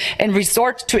hard and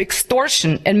resorts to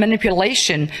extortion and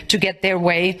manipulation to get their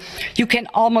way, you can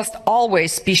almost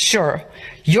always be sure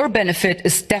your benefit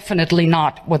is definitely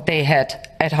not what they had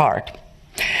at heart.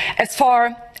 As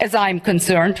far as I'm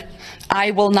concerned,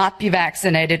 I will not be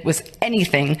vaccinated with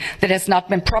anything that has not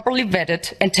been properly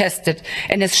vetted and tested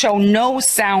and has shown no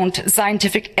sound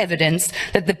scientific evidence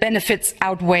that the benefits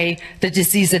outweigh the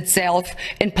disease itself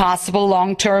and possible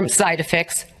long-term side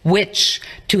effects, which,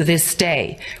 to this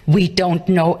day, we don't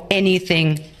know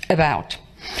anything about.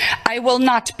 I will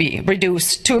not be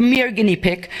reduced to a mere guinea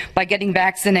pig by getting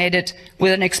vaccinated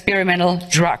with an experimental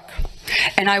drug.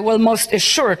 And I will most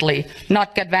assuredly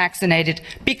not get vaccinated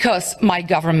because my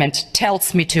government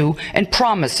tells me to and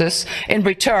promises in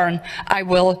return I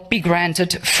will be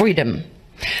granted freedom.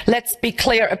 Let's be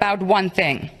clear about one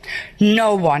thing.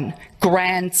 No one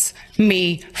grants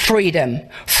me freedom,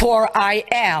 for I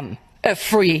am a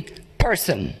free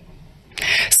person.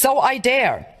 So I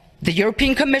dare the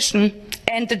European Commission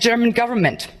and the German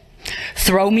government.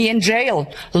 Throw me in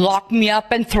jail, lock me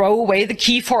up and throw away the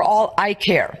key for all I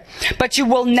care. But you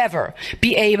will never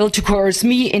be able to coerce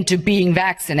me into being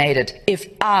vaccinated if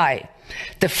I,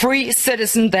 the free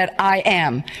citizen that I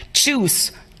am,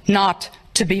 choose not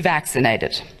to be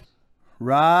vaccinated.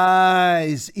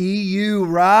 Rise, EU,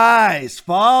 rise.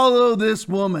 Follow this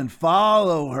woman.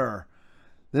 Follow her.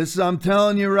 I'm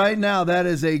telling you right now, that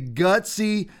is a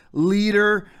gutsy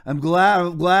leader. I'm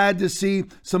glad to see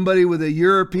somebody with a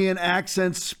European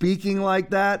accent speaking like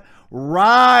that.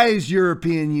 Rise,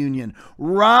 European Union.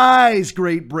 Rise,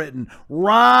 Great Britain.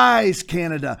 Rise,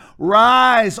 Canada.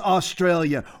 Rise,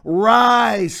 Australia.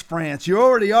 Rise, France. You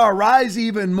already are. Rise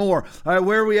even more. All right,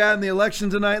 where are we at in the election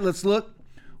tonight? Let's look.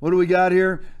 What do we got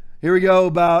here? Here we go.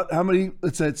 About how many?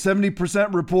 It's at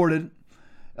 70% reported.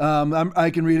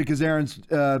 I can read it because Aaron's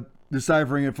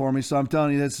deciphering it for me. So I'm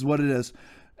telling you, this is what it is.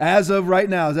 As of right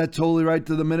now, is that totally right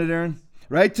to the minute, Aaron?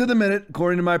 Right to the minute,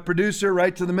 according to my producer,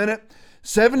 right to the minute.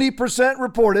 70%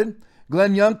 reported.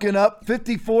 Glenn Youngkin up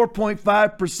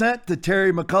 54.5% to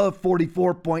Terry McAuliffe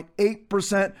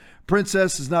 44.8%.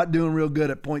 Princess is not doing real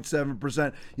good at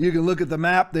 0.7%. You can look at the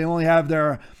map. They only have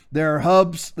their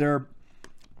hubs, their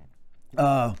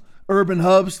urban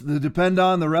hubs to depend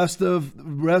on. The rest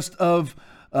of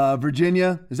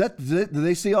Virginia. Do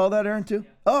they see all that, Aaron, too?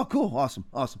 Oh, cool.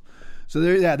 Awesome. So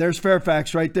there's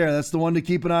Fairfax right there. That's the one to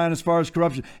keep an eye on as far as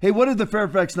corruption. Hey, what are the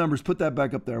Fairfax numbers? Put that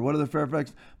back up there. What are the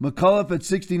Fairfax? McAuliffe at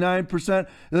 69%.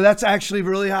 That's actually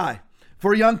really high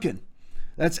for Youngkin.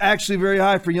 That's actually very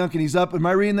high for Youngkin. He's up. Am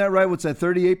I reading that right? What's that,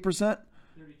 38%?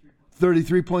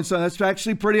 33.7. That's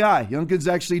actually pretty high. Youngkin's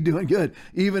actually doing good,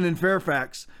 even in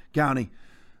Fairfax County.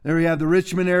 There we have the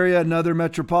Richmond area, another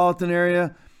metropolitan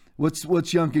area. What's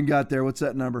Youngkin got there? What's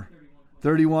that number?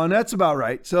 31. That's about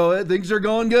right. So things are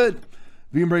going good.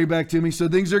 If you can bring it back to me. So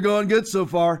things are going good so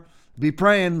far. Be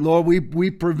praying, Lord, we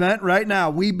prevent right now.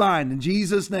 We bind in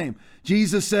Jesus' name.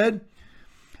 Jesus said,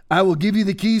 I will give you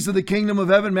the keys of the kingdom of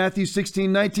heaven. Matthew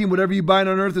 16:19. Whatever you bind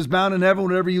on earth is bound in heaven.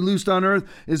 Whatever you loose on earth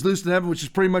is loosed in heaven, which is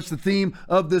pretty much the theme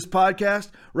of this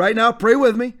podcast. Right now, pray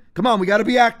with me. Come on, we got to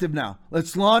be active now.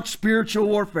 Let's launch spiritual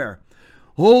warfare.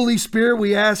 Holy Spirit,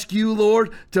 we ask you,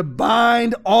 Lord, to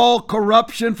bind all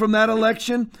corruption from that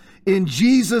election in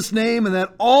Jesus' name, and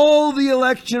that all the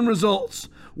election results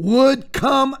would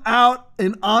come out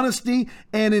in honesty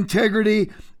and integrity.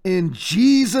 In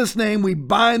Jesus' name, we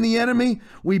bind the enemy,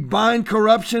 we bind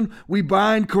corruption, we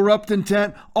bind corrupt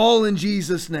intent, all in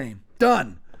Jesus' name.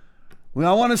 Done.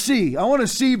 Well, I want to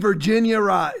see Virginia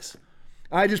rise.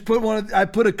 I just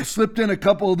slipped in a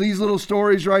couple of these little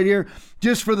stories right here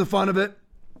just for the fun of it.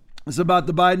 It's about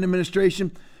the Biden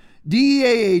administration. DEA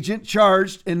agent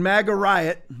charged in MAGA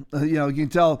riot. You can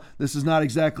tell this is not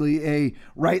exactly a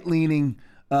right-leaning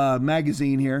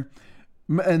magazine here.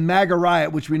 And MAGA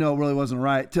riot, which we know really wasn't a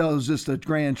riot, tells just a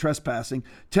grand trespassing,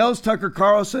 tells Tucker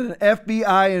Carlson an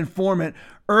FBI informant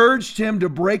urged him to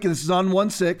break, and this is on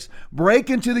 1-6, break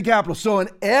into the Capitol. So an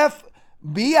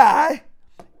FBI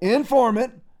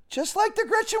informant, just like the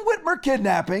Gretchen Whitmer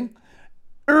kidnapping,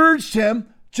 urged him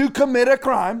to commit a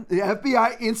crime. The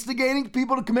FBI instigating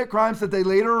people to commit crimes that they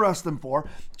later arrest them for,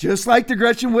 just like the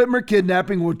Gretchen Whitmer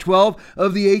kidnapping, where 12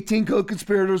 of the 18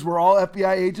 co-conspirators were all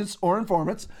FBI agents or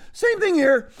informants. Same thing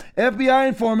here. FBI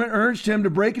informant urged him to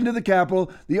break into the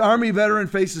Capitol. The Army veteran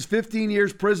faces 15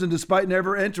 years prison despite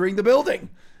never entering the building.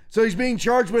 So he's being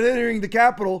charged with entering the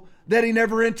Capitol that he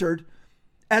never entered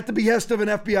at the behest of an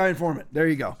FBI informant. There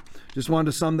you go. Just wanted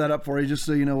to sum that up for you, just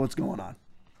so you know what's going on.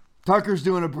 Tucker's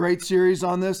doing a great series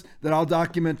on this that I'll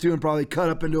document too and probably cut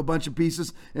up into a bunch of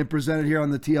pieces and present it here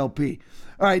on the TLP.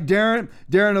 All right,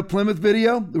 Darren, a Plymouth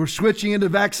video. We're switching into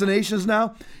vaccinations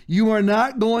now. You are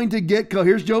not going to get COVID.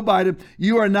 Here's Joe Biden.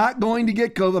 You are not going to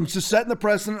get COVID. I'm just setting the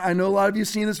precedent. I know a lot of you have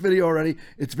seen this video already.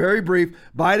 It's very brief.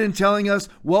 Biden telling us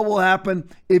what will happen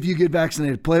if you get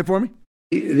vaccinated. Play it for me.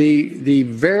 The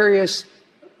various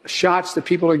shots that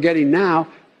people are getting now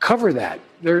cover that.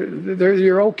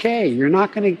 You're okay. You're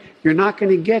not going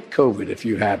to get COVID if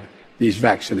you have these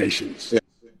vaccinations.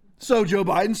 So Joe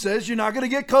Biden says you're not going to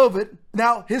get COVID.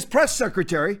 Now, his press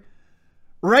secretary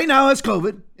right now has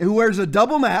COVID, who wears a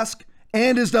double mask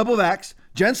and is double vaxxed.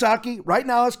 Jen Psaki right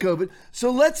now has COVID. So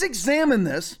let's examine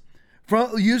this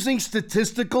from using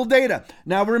statistical data.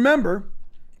 Now, remember,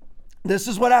 this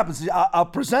is what happens. I'll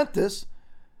present this.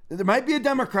 There might be a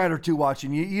Democrat or two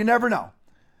watching. You never know.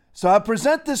 So I'll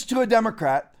present this to a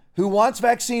Democrat who wants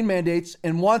vaccine mandates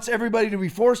and wants everybody to be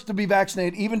forced to be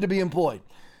vaccinated, even to be employed.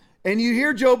 And you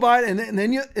hear Joe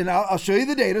Biden, and I'll show you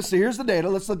the data. So here's the data.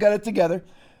 Let's look at it together,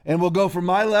 and we'll go from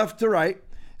my left to right.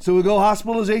 So we'll go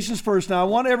hospitalizations first. Now I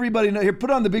want everybody to know here.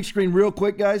 Put it on the big screen real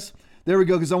quick, guys. There we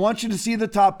go, because I want you to see the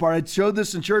top part. I showed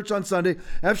this in church on Sunday.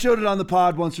 I've showed it on the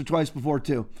pod once or twice before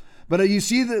too. But you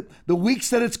see the weeks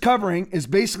that it's covering is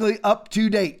basically up to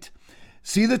date.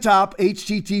 See the top,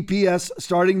 HTTPS,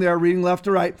 starting there, reading left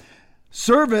to right,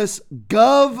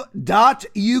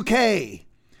 service.gov.uk.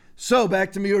 So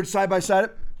back to me, or side by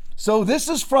side. So this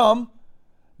is from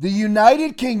the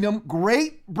United Kingdom,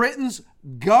 Great Britain's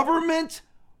government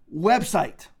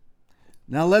website.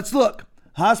 Now let's look.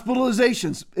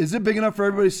 Hospitalizations. Is it big enough for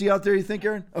everybody to see out there, you think,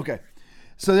 Aaron? Okay.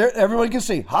 So there, everyone can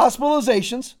see.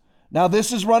 Hospitalizations. Now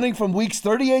this is running from weeks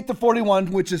 38 to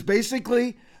 41, which is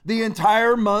basically the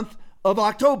entire month of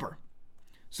October.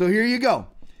 So here you go.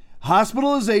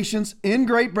 Hospitalizations in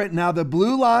Great Britain. Now the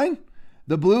blue line,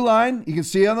 you can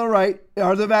see on the right,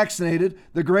 are the vaccinated.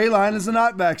 The gray line is the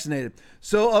not vaccinated.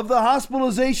 So of the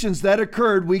hospitalizations that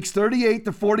occurred weeks 38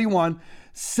 to 41,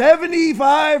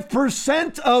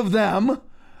 75% of them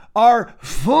are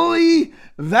fully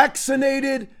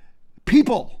vaccinated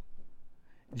people.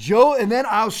 Joe, and then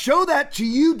I'll show that to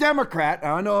you, Democrat.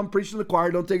 I know I'm preaching to the choir.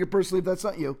 Don't take it personally if that's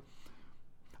not you.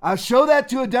 I'll show that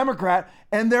to a Democrat,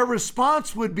 and their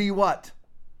response would be what?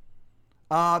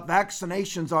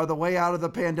 Vaccinations are the way out of the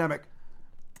pandemic.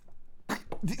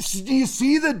 Do you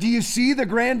see the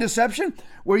grand deception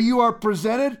where you are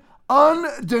presented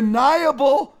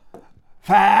undeniable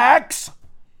facts,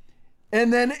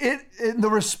 and then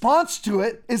the response to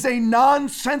it is a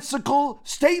nonsensical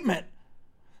statement?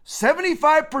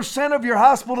 75% of your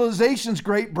hospitalizations,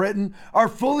 Great Britain, are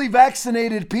fully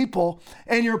vaccinated people,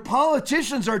 and your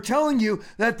politicians are telling you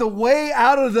that the way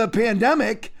out of the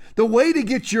pandemic, the way to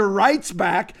get your rights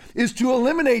back, is to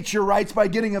eliminate your rights by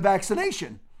getting a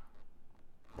vaccination.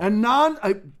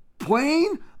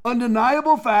 Plain,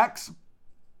 undeniable facts.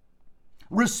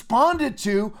 responded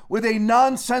to with a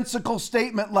nonsensical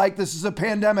statement like this is a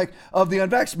pandemic of the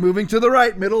unvaxxed. Moving to the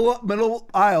right, middle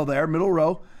aisle there, middle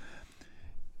row.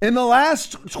 In the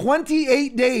last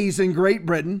 28 days in Great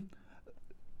Britain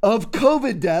of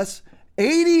COVID deaths,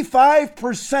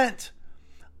 85%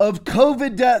 of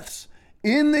COVID deaths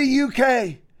in the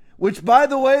UK, which, by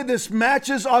the way, this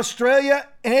matches Australia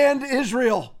and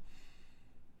Israel.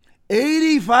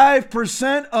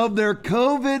 85% of their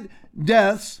COVID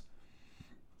deaths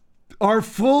are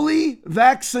fully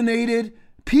vaccinated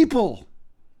people.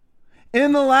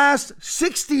 In the last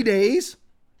 60 days,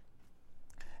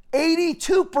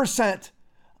 82%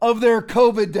 of their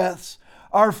COVID deaths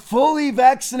are fully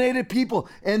vaccinated people.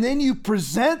 And then you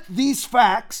present these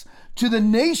facts to the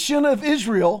nation of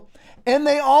Israel, and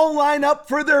they all line up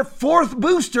for their fourth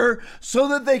booster so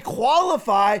that they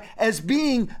qualify as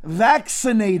being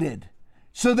vaccinated,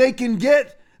 so they can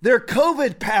get their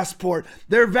COVID passport,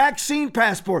 their vaccine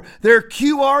passport, their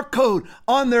QR code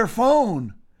on their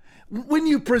phone. When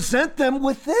you present them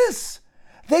with this,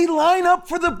 they line up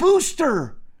for the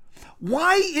booster.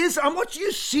 I want you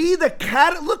to see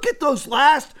look at those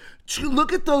last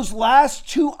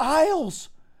two aisles.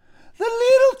 The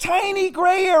little tiny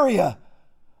gray area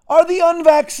are the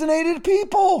unvaccinated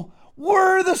people.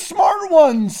 We're the smart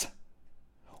ones.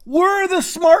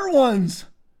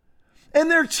 And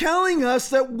they're telling us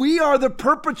that we are the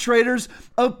perpetrators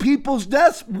of people's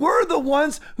deaths. We're the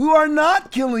ones who are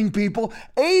not killing people.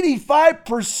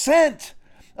 85%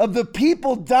 of the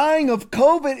people dying of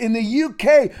COVID in the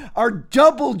UK are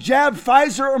double jab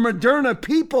Pfizer or Moderna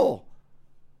people.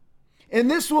 And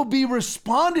this will be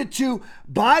responded to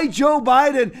by Joe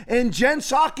Biden and Jen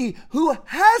Psaki, who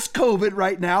has COVID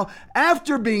right now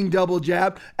after being double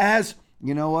jabbed, as,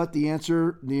 you know what,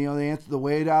 the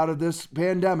way out of this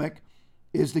pandemic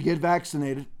is to get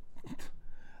vaccinated.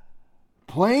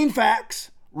 Plain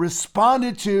facts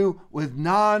responded to with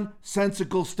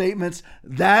nonsensical statements.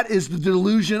 That is the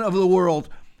delusion of the world.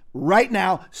 Right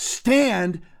now,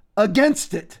 stand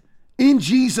against it in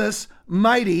Jesus'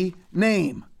 mighty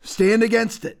name. Stand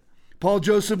against it. Paul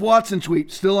Joseph Watson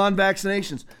tweet, still on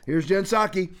vaccinations. Here's Jen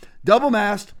Psaki, double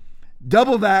masked,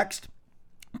 double vaxxed,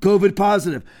 COVID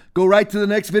positive. Go right to the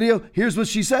next video. Here's what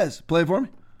she says. Play it for me.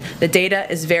 The data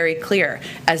is very clear.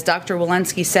 As Dr.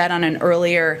 Walensky said on an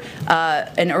earlier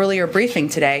briefing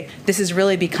today, this is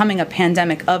really becoming a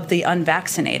pandemic of the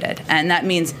unvaccinated. And that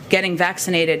means getting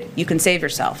vaccinated, you can save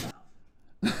yourself.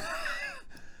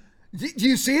 Do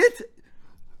you see it?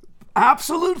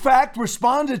 Absolute fact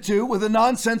responded to with a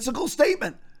nonsensical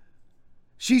statement.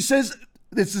 She says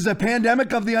this is a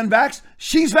pandemic of the unvaxxed.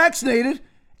 She's vaccinated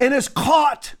and has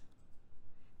caught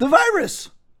the virus.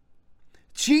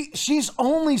 She's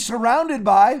only surrounded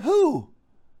by who?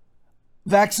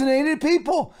 Vaccinated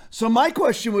people. So my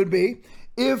question would be,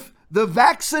 if the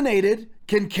vaccinated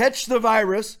can catch the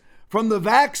virus from the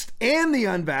vaxxed and the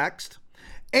unvaxxed,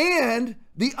 and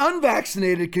the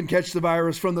unvaccinated can catch the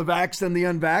virus from the vaxxed and the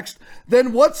unvaxxed,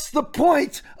 then what's the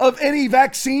point of any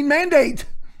vaccine mandate?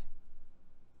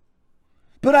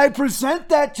 But I present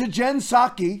that to Jen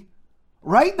Psaki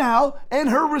right now, and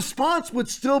her response would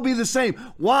still be the same.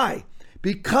 Why?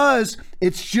 Because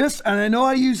it's just, and I know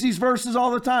I use these verses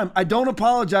all the time. I don't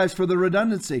apologize for the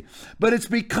redundancy, but it's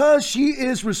because she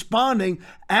is responding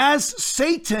as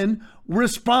Satan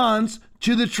responds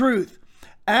to the truth.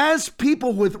 As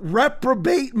people with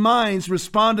reprobate minds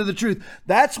respond to the truth.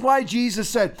 That's why Jesus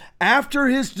said, after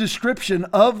his description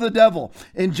of the devil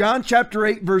in John chapter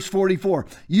 8, verse 44,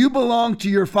 you belong to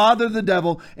your father, the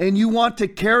devil, and you want to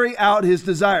carry out his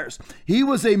desires. He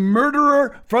was a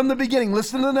murderer from the beginning.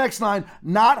 Listen to the next line,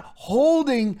 not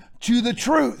holding to the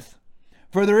truth,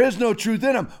 for there is no truth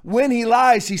in him. When he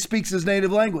lies, he speaks his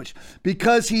native language,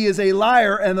 because he is a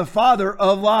liar and the father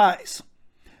of lies.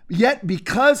 Yet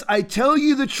because I tell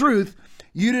you the truth,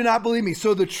 you do not believe me.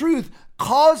 So the truth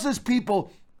causes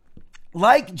people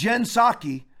like Jen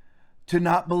Psaki to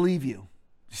not believe you.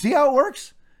 See how it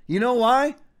works? You know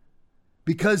why?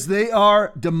 Because they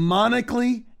are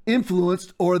demonically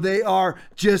influenced, or they are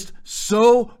just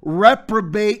so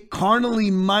reprobate,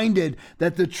 carnally minded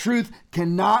that the truth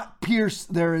cannot pierce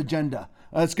their agenda.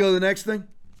 Let's go to the next thing.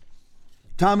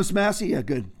 Thomas Massey, yeah,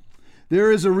 good.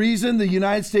 There is a reason the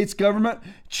United States government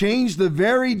changed the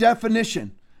very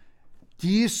definition. Do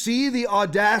you see the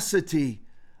audacity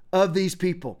of these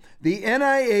people? The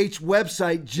NIH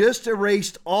website just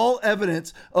erased all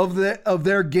evidence of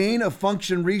their gain of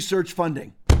function research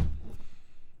funding.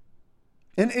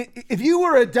 And if you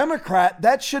were a Democrat,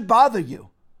 that should bother you.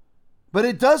 But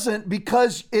it doesn't,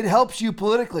 because it helps you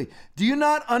politically. Do you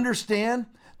not understand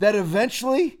that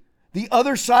eventually the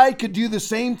other side could do the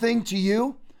same thing to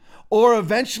you, or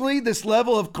eventually this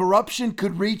level of corruption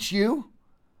could reach you.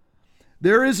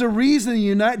 There is a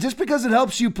reason just because it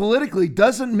helps you politically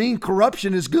doesn't mean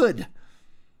corruption is good.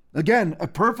 Again, a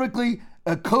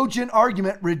cogent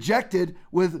argument rejected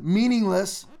with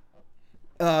meaningless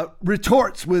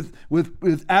retorts,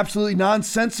 with absolutely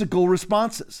nonsensical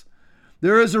responses.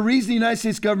 There is a reason the United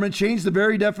States government changed the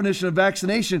very definition of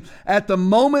vaccination at the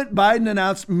moment Biden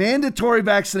announced mandatory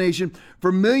vaccination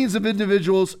for millions of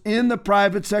individuals in the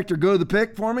private sector. Go to the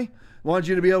pic for me. I want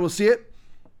you to be able to see it.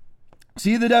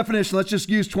 See the definition. Let's just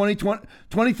use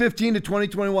 2015 to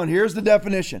 2021. Here's the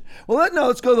definition. Well,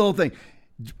 let's go to the whole thing.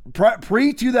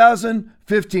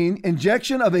 Pre-2015,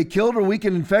 injection of a killed or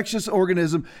weakened infectious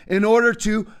organism in order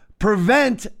to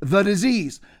prevent the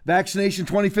disease. Vaccination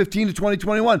 2015 to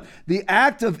 2021. The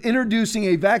act of introducing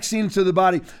a vaccine into the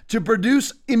body to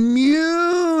produce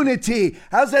immunity.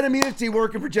 How's that immunity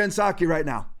working for Jen Psaki right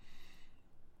now?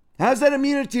 How's that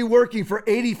immunity working for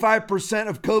 85%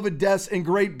 of COVID deaths in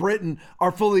Great Britain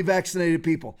are fully vaccinated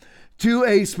people to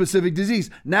a specific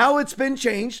disease? Now it's been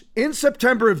changed in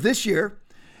September of this year.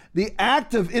 The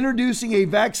act of introducing a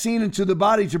vaccine into the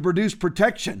body to produce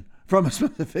protection from a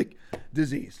specific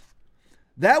disease.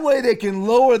 That way they can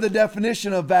lower the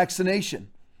definition of vaccination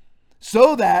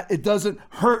so that it doesn't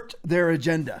hurt their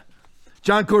agenda.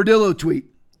 John Cordillo tweet.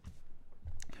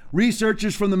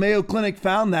 Researchers from the Mayo Clinic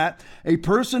found that a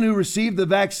person who received the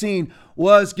vaccine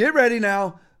was, get ready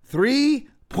now,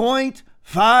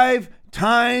 3.5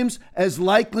 times as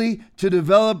likely to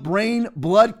develop brain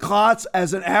blood clots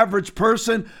as an average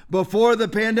person before the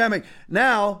pandemic.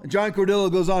 Now, John Cordillo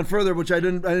goes on further, which I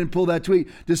didn't pull that tweet,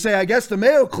 to say, I guess the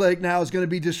Mayo Clinic now is going to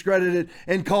be discredited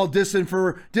and called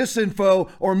disinfo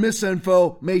or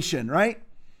misinformation, right?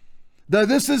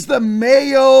 This is the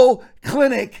Mayo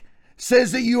Clinic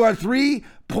says that you are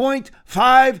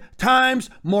 3.5 times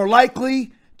more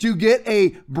likely to get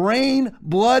a brain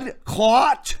blood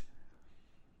clot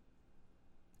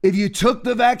if you took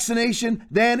the vaccination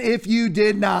than if you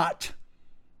did not.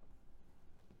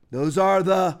 Those are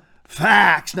the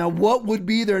facts. Now, what would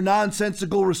be their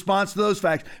nonsensical response to those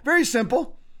facts? Very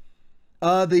simple.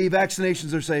 The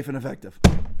vaccinations are safe and effective.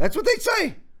 That's what they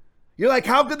say. You're like,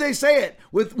 how could they say it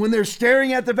when they're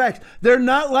staring at the facts? They're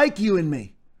not like you and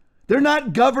me. They're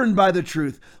not governed by the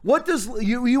truth. What does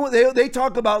they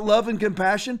talk about love and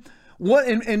compassion? What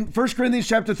in 1 Corinthians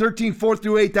chapter 13,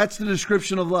 4-8, that's the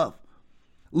description of love.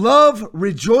 Love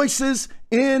rejoices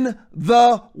in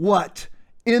the what?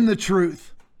 In the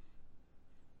truth.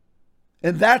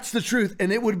 And that's the truth.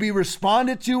 And it would be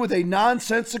responded to with a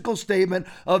nonsensical statement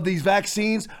of these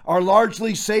vaccines are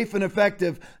largely safe and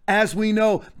effective, as we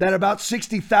know that about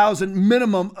 60,000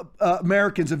 minimum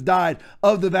Americans have died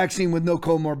of the vaccine with no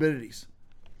comorbidities.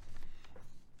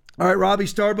 All right, Robbie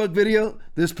Starbuck video.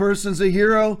 This person's a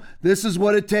hero. This is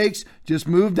what it takes. Just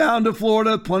move down to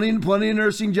Florida. Plenty of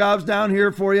nursing jobs down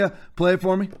here for you. Play it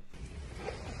for me.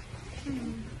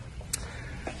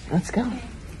 Let's go.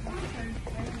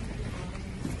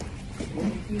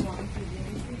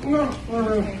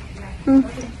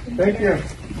 Thank you.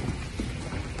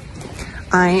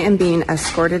 I am being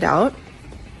escorted out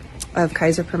of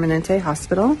Kaiser Permanente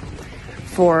Hospital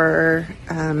for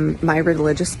my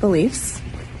religious beliefs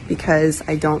because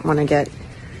I don't want to get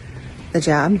the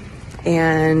jab.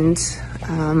 And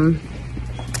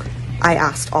I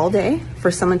asked all day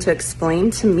for someone to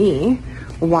explain to me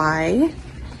why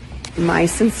my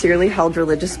sincerely held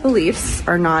religious beliefs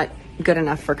are not good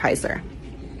enough for Kaiser.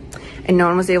 And no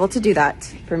one was able to do that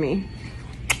for me.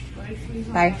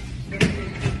 Bye.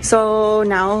 So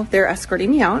now they're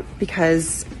escorting me out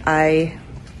because I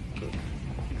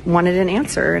wanted an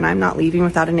answer, and I'm not leaving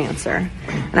without an answer.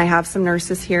 And I have some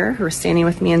nurses here who are standing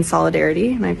with me in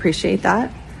solidarity, and I appreciate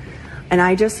that. And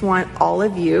I just want all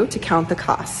of you to count the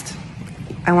cost.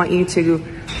 I want you to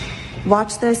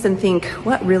watch this and think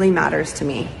what really matters to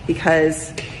me,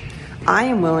 because I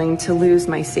am willing to lose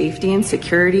my safety and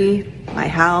security, my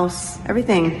house,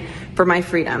 everything for my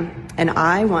freedom. And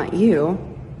I want you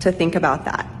to think about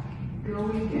that.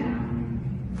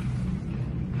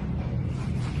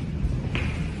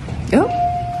 Oh.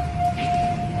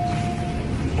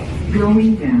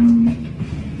 Going down.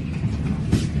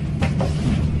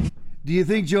 Do you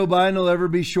think Joe Biden will ever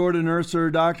be short a nurse or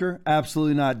a doctor?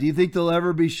 Absolutely not. Do you think they'll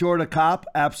ever be short a cop?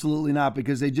 Absolutely not,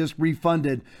 because they just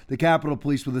refunded the Capitol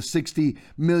Police with a $60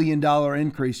 million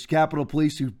increase. Capitol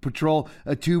Police, who patrol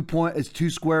a 2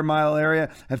 square mile area,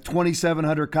 have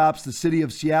 2,700 cops. The city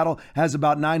of Seattle has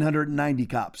about 990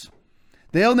 cops.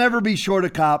 They'll never be short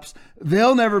of cops.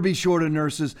 They'll never be short of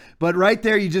nurses. But right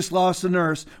there, you just lost a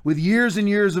nurse with years and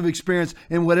years of experience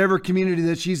in whatever community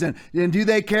that she's in. And do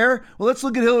they care? Well, let's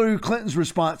look at Hillary Clinton's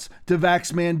response to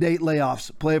vax mandate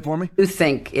layoffs. Play it for me. I do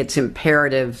think it's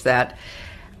imperative that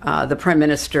the Prime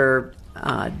Minister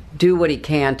do what he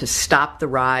can to stop the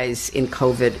rise in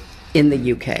COVID in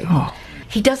the UK. Oh.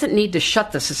 He doesn't need to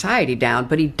shut the society down,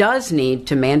 but he does need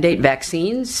to mandate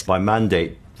vaccines. By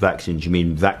mandate vaccines, you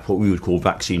mean what we would call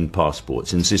vaccine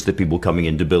passports, insist that people coming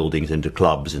into buildings, into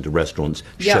clubs, into restaurants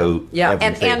show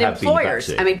evidence they have employers.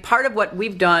 been vaccinated. I mean, part of what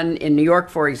we've done in New York,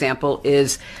 for example,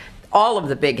 is all of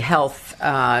the big health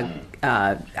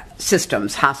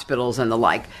systems, hospitals and the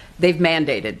like, they've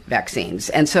mandated vaccines.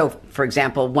 And so, for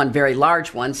example, one very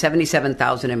large one,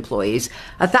 77,000 employees,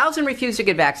 1,000 refused to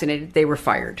get vaccinated, they were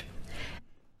fired.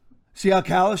 See how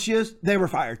callous she is? They were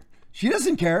fired. She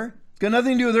doesn't care. It's got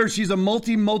nothing to do with her. She's a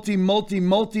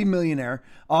multi-millionaire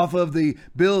off of the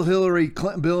Bill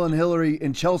and Hillary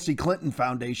and Chelsea Clinton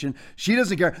Foundation. She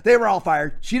doesn't care. They were all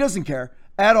fired. She doesn't care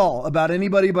at all about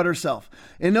anybody but herself.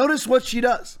 And notice what she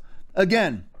does.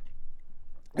 Again,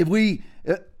 if you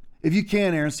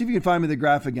can, Aaron, see if you can find me the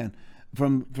graph again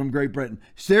from Great Britain.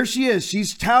 There she is.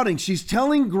 She's telling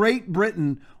Great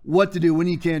Britain what to do. When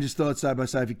you can, just throw it side by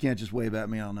side. If you can't, just wave at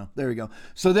me. I don't know. There you go.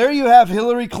 So there you have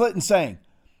Hillary Clinton saying,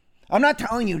 I'm not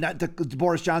telling you not to,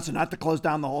 Boris Johnson, not to close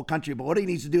down the whole country, but what he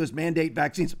needs to do is mandate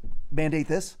vaccines. Mandate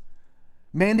this.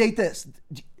 Mandate this.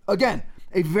 Again,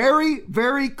 a very,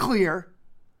 very clear,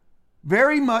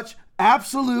 very much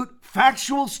absolute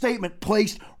factual statement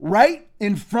placed right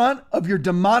in front of your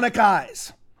demonic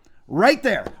eyes. Right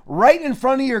there, right in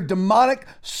front of your demonic,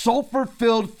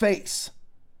 sulfur-filled face.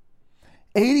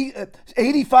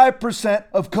 85%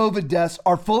 of COVID deaths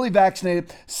are fully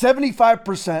vaccinated.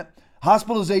 75%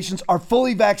 hospitalizations are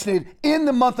fully vaccinated in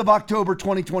the month of October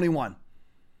 2021.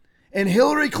 And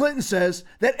Hillary Clinton says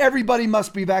that everybody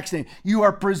must be vaccinated. You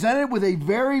are presented with a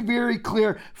very, very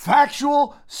clear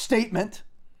factual statement,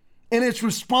 and it's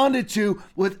responded to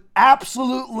with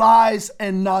absolute lies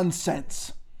and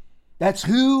nonsense. That's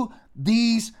who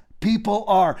these people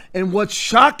are. And what's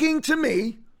shocking to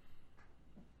me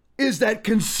is that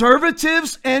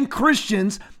conservatives and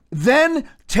Christians then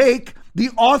take the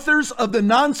authors of the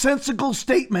nonsensical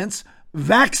statements,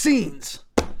 vaccines.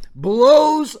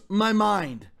 Blows my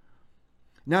mind.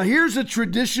 Now here's a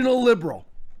traditional liberal.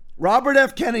 Robert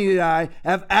F. Kennedy and I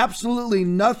have absolutely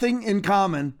nothing in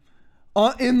common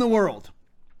in the world.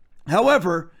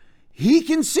 However, he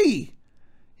can see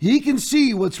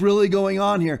what's really going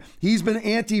on here. He's been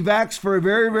anti-vax for a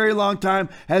very, very long time,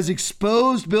 has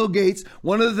exposed Bill Gates.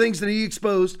 One of the things that he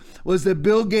exposed was that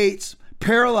Bill Gates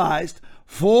paralyzed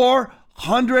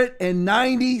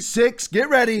 496, get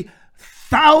ready,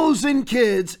 1,000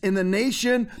 kids in the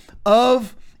nation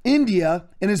of India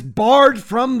and is barred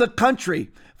from the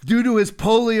country due to his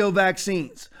polio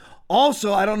vaccines.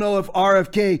 Also, I don't know if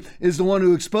RFK is the one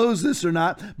who exposed this or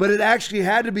not, but it actually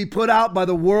had to be put out by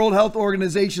the World Health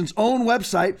Organization's own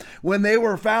website when they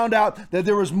were found out that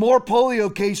there was more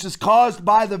polio cases caused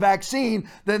by the vaccine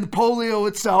than polio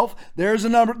itself. There's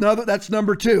that's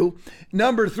number 2.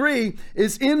 Number 3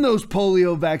 is in those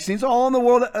polio vaccines, all on the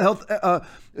World Health,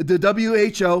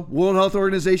 the WHO, World Health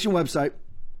Organization website,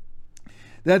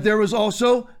 that there was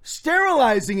also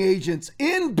sterilizing agents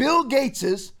in Bill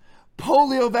Gates's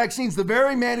polio vaccines, the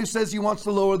very man who says he wants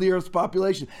to lower the Earth's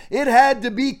population. It had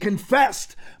to be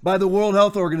confessed by the World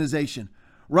Health Organization.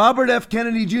 Robert F.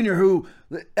 Kennedy Jr., who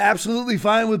absolutely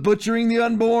fine with butchering the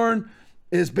unborn,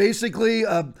 is basically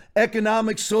an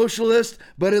economic socialist,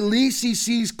 but at least he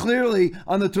sees clearly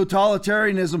on the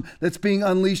totalitarianism that's being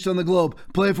unleashed on the globe.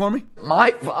 Play it for me. My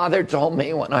father told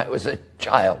me when I was a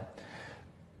child,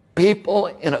 people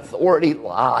in authority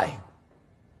lie.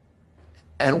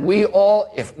 And we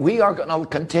all, if we are going to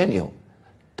continue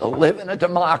to live in a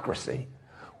democracy,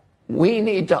 we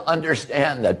need to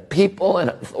understand that people in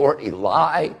authority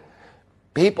lie.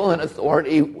 People in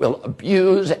authority will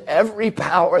abuse every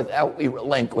power that we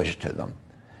relinquish to them.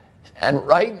 And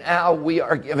right now, we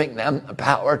are giving them the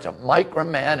power to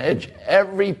micromanage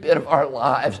every bit of our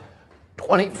lives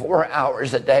 24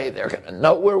 hours a day. They're going to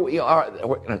know where we are. They're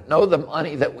going to know the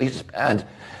money that we spend.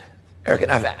 They're going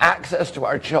to have access to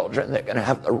our children. They're going to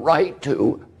have the right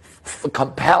to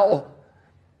compel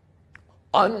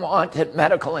unwanted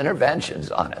medical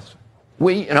interventions on us.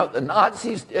 The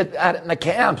Nazis did that in the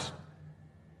camps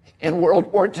in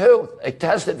World War II. They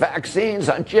tested vaccines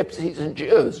on gypsies and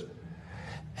Jews.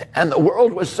 And the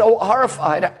world was so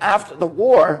horrified after the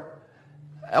war,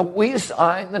 we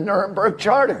signed the Nuremberg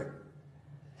Charter.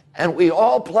 And we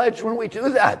all pledge when we do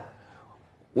that,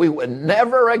 we would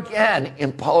never again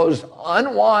impose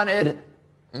unwanted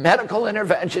medical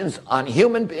interventions on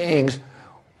human beings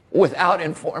without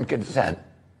informed consent.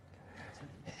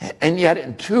 And yet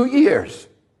in 2 years,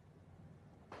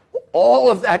 all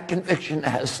of that conviction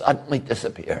has suddenly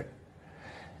disappeared.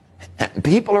 And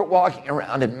people are walking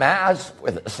around in masks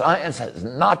where the science has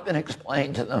not been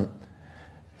explained to them.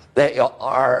 They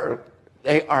are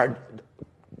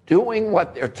doing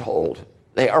what they're told.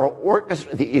 They are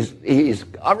these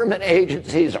government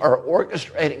agencies are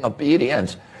orchestrating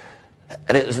obedience.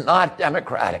 It is not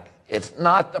democratic. It's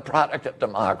not the product of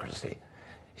democracy.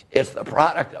 It's the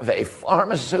product of a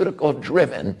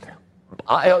pharmaceutical-driven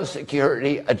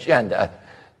biosecurity agenda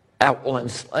that will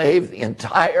enslave the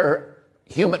entire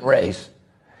human race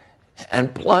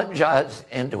and plunge us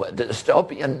into a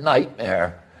dystopian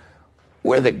nightmare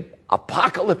where the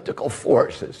apocalyptical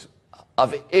forces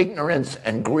of ignorance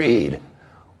and greed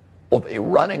will be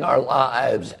running our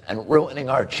lives and ruining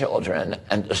our children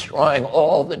and destroying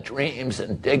all the dreams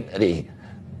and dignity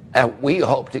that we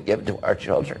hope to give to our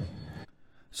children.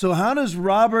 So how does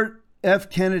Robert F.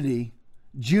 Kennedy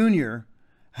Jr.,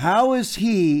 how is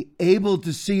he able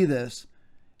to see this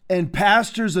and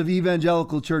pastors of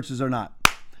evangelical churches are not?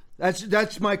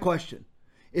 That's my question.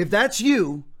 If that's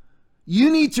you, you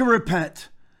need to repent.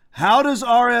 How does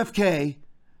RFK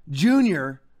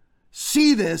Jr.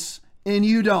 see this and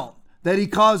you don't? That he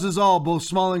causes all, both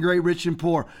small and great, rich and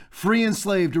poor, free and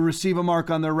slave, to receive a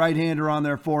mark on their right hand or on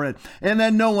their forehead, and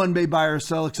that no one may buy or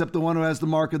sell except the one who has the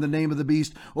mark of the name of the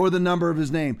beast or the number of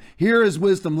his name. Here is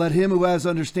wisdom. Let him who has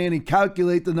understanding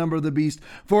calculate the number of the beast,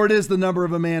 for it is the number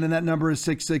of a man, and that number is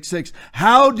 666.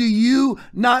 How do you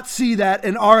not see that,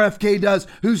 and RFK does,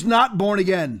 who's not born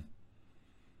again?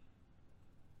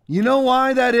 You know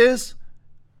why that is?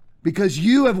 Because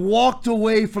you have walked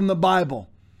away from the Bible.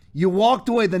 You walked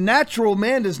away. The natural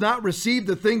man does not receive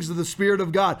the things of the Spirit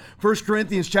of God. 1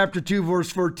 Corinthians chapter 2, verse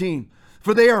 14.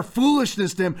 For they are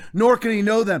foolishness to him, nor can he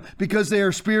know them, because they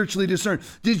are spiritually discerned.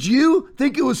 Did you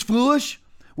think it was foolish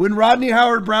when Rodney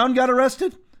Howard Brown got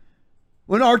arrested?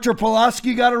 When Archer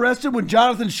Pulaski got arrested? When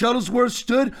Jonathan Shuttlesworth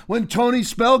stood? When Tony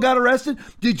Spell got arrested?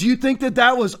 Did you think that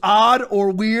that was odd or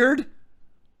weird?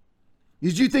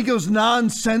 Did you think it was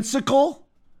nonsensical?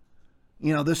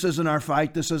 You know, this isn't our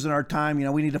fight. This isn't our time. You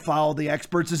know, we need to follow the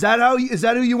experts. Is that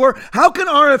who you were? How can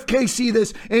RFK see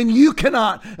this and you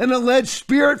cannot, an alleged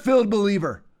spirit-filled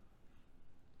believer?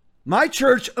 My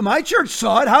church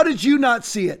saw it. How did you not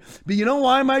see it? But you know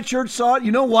why my church saw it?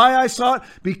 You know why I saw it?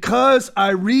 Because I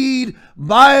read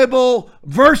Bible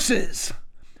verses.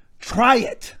 Try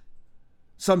it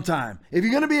sometime. If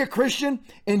you're going to be a Christian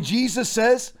and Jesus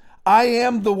says, I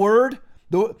am the Word,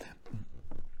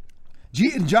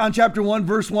 John chapter 1,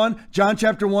 verse 1, John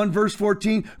chapter 1, verse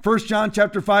 14, 1 John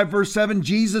chapter 5, verse 7,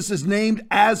 Jesus is named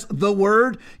as the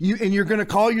Word, and you're going to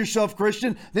call yourself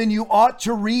Christian, then you ought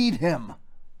to read him.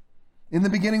 In the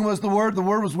beginning was the Word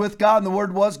was with God, and the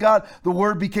Word was God. The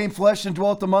Word became flesh and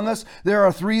dwelt among us. There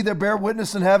are three that bear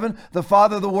witness in heaven, the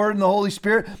Father, the Word, and the Holy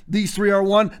Spirit. These three are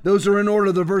one. Those are in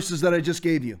order, the verses that I just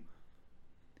gave you.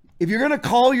 If you're going to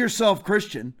call yourself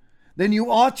Christian, then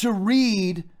you ought to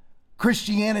read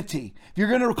Christianity. If you're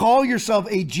going to call yourself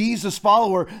a Jesus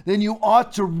follower, then you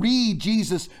ought to read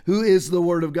Jesus, who is the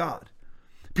Word of God.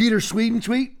 Peter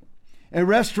Sweetentweet, a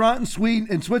restaurant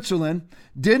in Switzerland,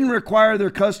 didn't require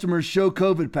their customers show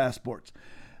COVID passports.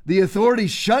 The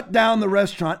authorities shut down the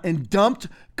restaurant and dumped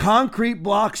concrete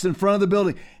blocks in front of the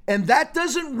building. And that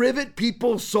doesn't rivet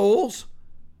people's souls.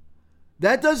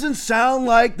 That doesn't sound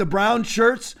like the brown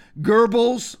shirts,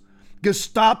 Goebbels,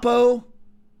 Gestapo,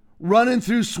 running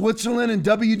through Switzerland in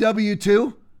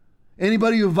WW2?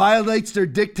 Anybody who violates their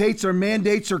dictates or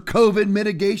mandates or COVID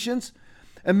mitigations?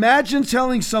 Imagine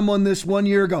telling someone this 1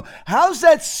 year ago. How's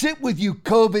that sit with you,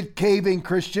 COVID caving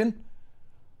Christian?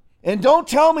 And don't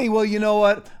tell me, well, you know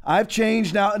what? I've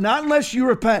changed now. Not unless you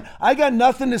repent. I got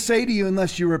nothing to say to you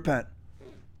unless you repent.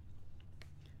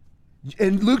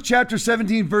 In Luke chapter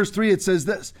 17, verse 3, it says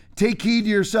this: take heed to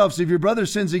yourselves. If your brother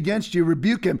sins against you,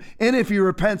 rebuke him. And if he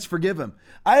repents, forgive him.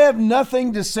 I have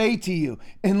nothing to say to you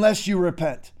unless you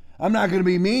repent. I'm not going to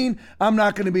be mean. I'm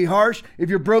not going to be harsh. If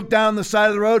you're broke down the side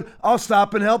of the road, I'll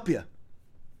stop and help you.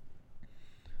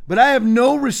 But I have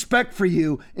no respect for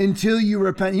you until you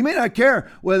repent. You may not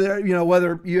care whether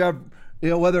you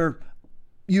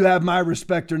have my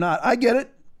respect or not. I get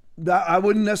it. I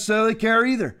wouldn't necessarily care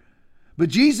either. But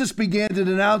Jesus began to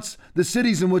denounce the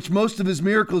cities in which most of his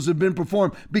miracles had been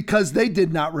performed because they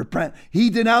did not repent. He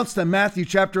denounced them. Matthew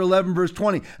chapter 11, verse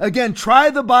 20. Again,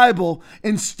 try the Bible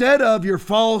instead of your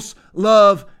false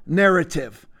love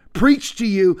narrative. preached to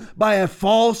you by a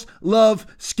false love,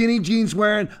 skinny jeans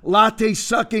wearing, latte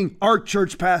sucking art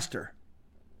church pastor.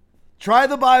 Try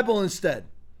the Bible instead.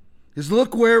 Because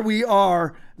look where we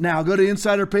are now. Go to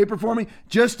Insider Paper for me.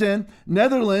 Just in,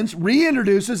 Netherlands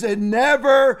reintroduces, it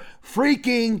never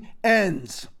freaking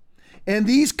ends. And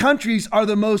these countries are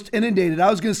the most inundated. I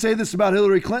was going to say this about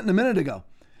Hillary Clinton a minute ago.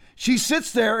 She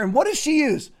sits there, and what does she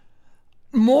use?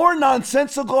 More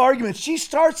nonsensical arguments. She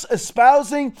starts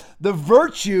espousing the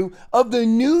virtue of the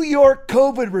New York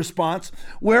COVID response,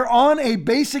 where on a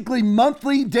basically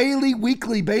monthly, daily,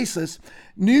 weekly basis,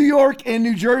 New York and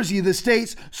New Jersey, the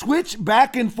states, switch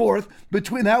back and forth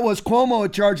between, that was Cuomo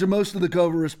in charge of most of the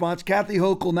COVID response, Kathy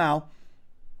Hochul now,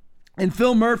 and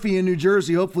Phil Murphy in New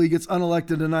Jersey. Hopefully he gets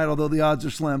unelected tonight, although the odds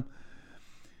are slim.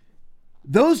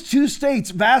 Those two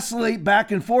states vacillate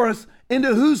back and forth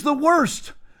into who's the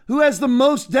worst, who has the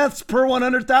most deaths per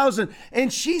 100,000.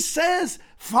 And she says,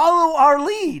 follow our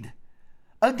lead.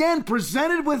 Again,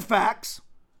 presented with facts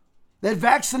that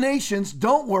vaccinations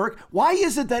don't work. Why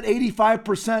is it that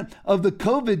 85% of the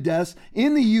COVID deaths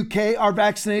in the UK are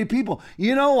vaccinated people?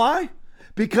 You know why?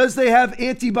 Because they have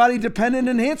antibody-dependent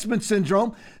enhancement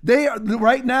syndrome. They are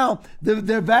right now,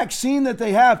 the vaccine that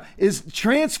they have is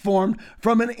transformed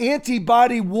from an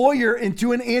antibody warrior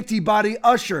into an antibody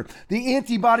usher. The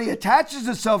antibody attaches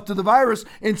itself to the virus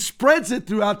and spreads it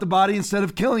throughout the body instead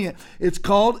of killing it. It's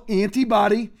called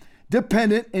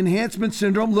antibody-dependent enhancement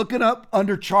syndrome. Look it up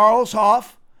under Charles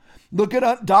Hoff. Look it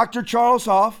up, Dr. Charles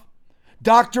Hoff.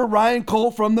 Dr. Ryan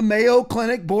Cole from the Mayo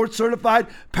Clinic, board-certified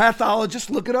pathologist.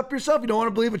 Look it up yourself. You don't want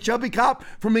to believe a chubby cop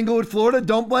from Inglewood, Florida?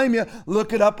 Don't blame you.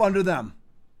 Look it up under them.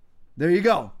 There you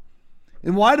go.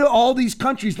 And why do all these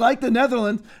countries like the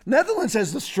Netherlands? Netherlands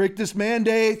has the strictest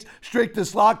mandates,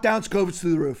 strictest lockdowns. COVID's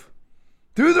through the roof.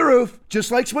 Through the roof,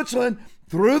 just like Switzerland.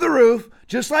 Through the roof,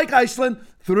 just like Iceland.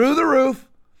 Through the roof,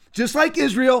 just like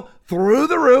Israel. Through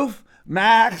the roof.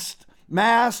 Masked,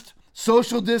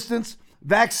 social distance,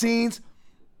 vaccines,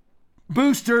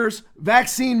 boosters,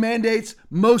 vaccine mandates,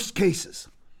 most cases,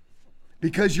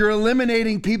 because you're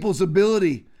eliminating people's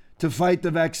ability to fight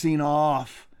the vaccine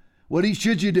off. What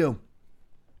should you do?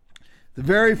 The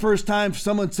very first time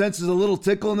someone senses a little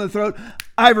tickle in the throat,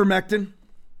 ivermectin,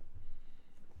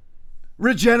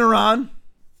 Regeneron,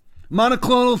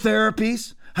 monoclonal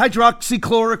therapies,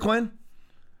 hydroxychloroquine,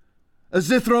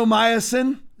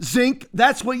 azithromycin, zinc.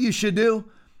 That's what you should do.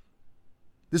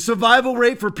 The survival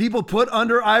rate for people put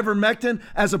under ivermectin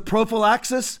as a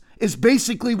prophylaxis is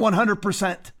basically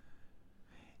 100%.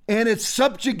 And it's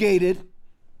subjugated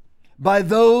by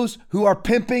those who are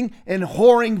pimping and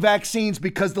whoring vaccines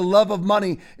because the love of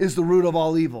money is the root of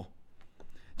all evil.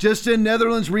 Just in,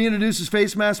 Netherlands reintroduces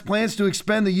face mask plans to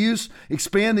expand the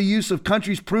use of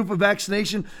country's proof of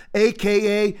vaccination,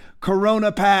 aka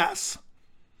Corona Pass.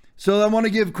 So I want to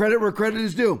give credit where credit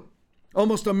is due.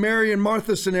 Almost a Mary and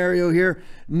Martha scenario here.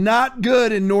 Not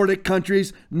good in Nordic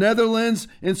countries. Netherlands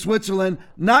and Switzerland,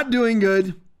 not doing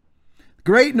good.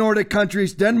 Great Nordic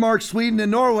countries, Denmark, Sweden, and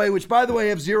Norway, which, by the way,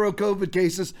 have zero COVID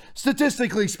cases,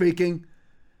 statistically speaking.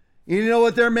 You know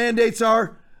what their mandates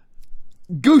are?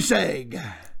 Goose egg.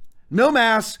 No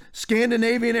mask.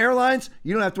 Scandinavian Airlines,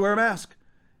 you don't have to wear a mask.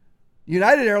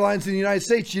 United Airlines in the United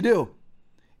States, you do.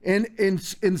 In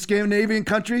Scandinavian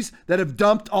countries that have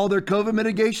dumped all their COVID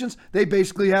mitigations, they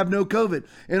basically have no COVID.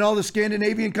 In all the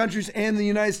Scandinavian countries and the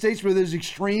United States where there's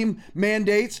extreme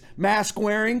mandates, mask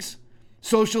wearings,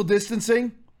 social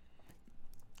distancing,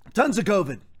 tons of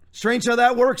COVID. Strange how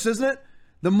that works, isn't it?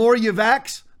 The more you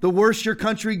vax, the worse your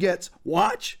country gets.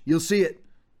 Watch, you'll see it.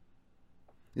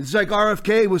 It's like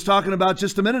RFK was talking about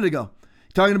just a minute ago,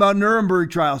 talking about Nuremberg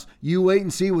trials. You wait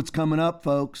and see what's coming up,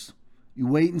 folks. You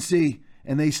wait and see.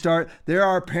 And there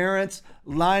are parents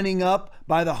lining up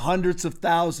by the hundreds of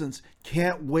thousands.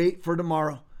 Can't wait for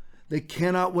tomorrow. They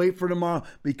cannot wait for tomorrow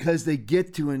because they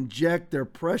get to inject their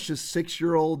precious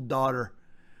 6-year-old daughter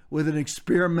with an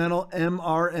experimental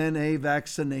mRNA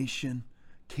vaccination.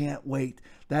 Can't wait.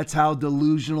 That's how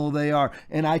delusional they are.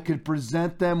 And I could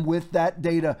present them with that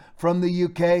data from the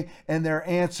UK, and their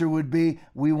answer would be,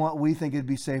 we think it'd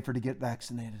be safer to get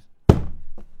vaccinated.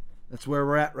 That's where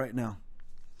we're at right now.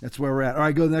 That's where we're at. All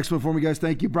right, go to the next one for me, guys.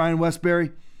 Thank you, Brian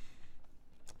Westbury.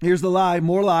 Here's the lie,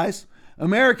 more lies.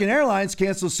 American Airlines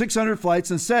cancels 600 flights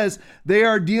and says they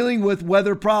are dealing with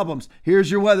weather problems.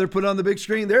 Here's your weather. Put it on the big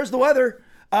screen. There's the weather.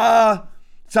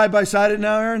 Side by side it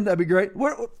now, Aaron. That'd be great.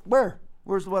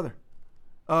 Where's the weather?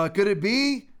 Could it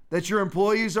be that your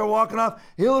employees are walking off?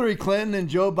 Hillary Clinton and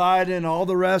Joe Biden and all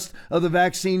the rest of the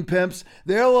vaccine pimps,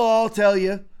 they'll all tell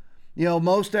you,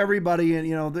 most everybody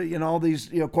in, all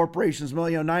these, corporations,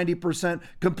 90%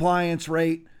 compliance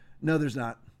rate. No, there's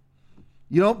not.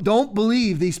 You don't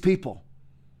believe these people.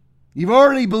 You've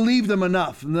already believed them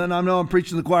enough. And then I know I'm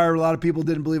preaching to the choir. A lot of people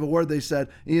didn't believe a word they said.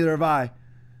 Neither have I.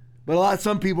 But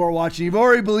some people are watching. You've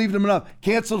already believed them enough.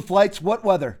 Canceled flights. What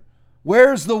weather?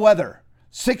 Where's the weather?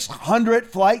 600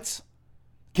 flights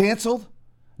canceled.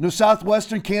 No,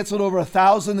 Southwestern canceled over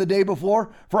 1,000 the day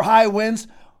before for high winds.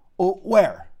 Oh,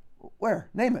 where?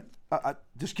 Name it.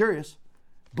 Just curious.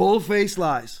 Bold-faced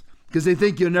lies because they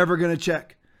think you're never going to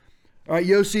check. All right,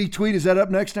 Yossi tweet. Is that up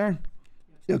next, Aaron?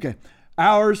 Okay.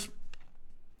 Hours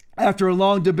after a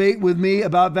long debate with me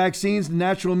about vaccines and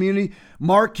natural immunity,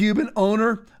 Mark Cuban,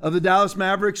 owner of the Dallas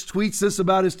Mavericks, tweets this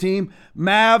about his team,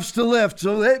 Mavs to lift.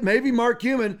 So maybe Mark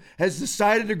Cuban has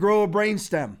decided to grow a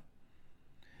brainstem.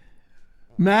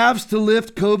 Mavs to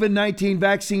lift COVID-19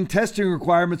 vaccine testing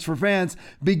requirements for fans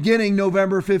beginning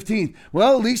November 15th.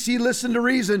 Well, at least he listened to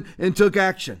reason and took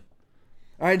action.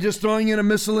 All right, just throwing in a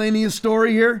miscellaneous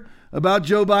story here about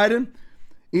Joe Biden.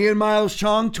 Ian Miles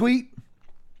Chong tweet.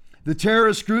 The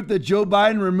terrorist group that Joe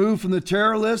Biden removed from the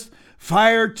terror list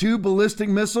fired 2 ballistic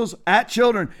missiles at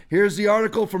children. Here's the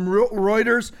article from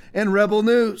Reuters and Rebel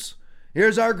News.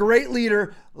 Here's our great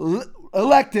leader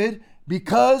elected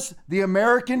because the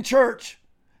American church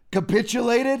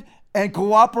capitulated and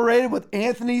cooperated with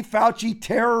Anthony Fauci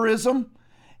terrorism,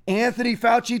 Anthony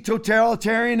Fauci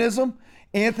totalitarianism,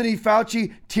 Anthony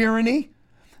Fauci tyranny.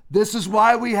 This is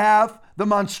why we have the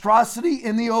monstrosity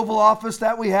in the Oval Office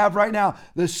that we have right now.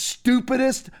 The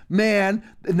stupidest man,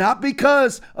 not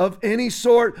because of any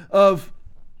sort of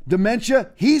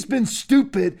dementia. He's been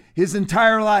stupid his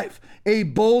entire life. A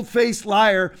bold-faced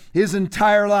liar his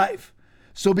entire life.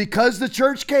 So because the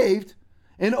church caved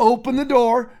and opened the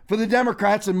door for the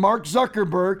Democrats and Mark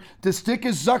Zuckerberg to stick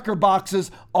his Zucker boxes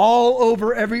all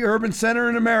over every urban center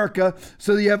in America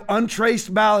so that you have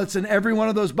untraced ballots in every one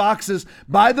of those boxes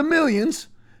by the millions,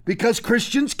 because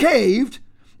Christians caved,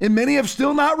 and many have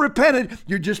still not repented.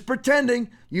 You're just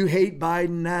pretending you hate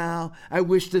Biden now. I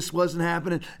wish this wasn't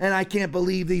happening, and I can't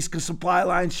believe these supply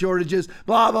line shortages,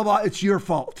 blah, blah, blah. It's your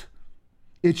fault.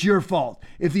 It's your fault.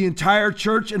 If the entire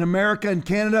church in America and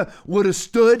Canada would have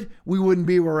stood, we wouldn't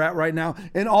be where we're at right now,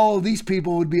 and all of these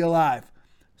people would be alive.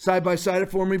 Side by side it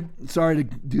for me. Sorry to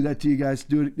do that to you guys.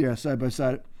 Do it. Yeah, side by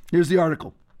side it. Here's the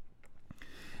article.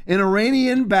 An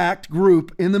Iranian-backed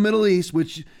group in the Middle East,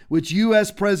 which U.S.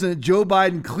 President Joe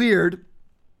Biden cleared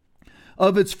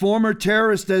of its former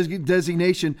terrorist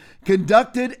designation,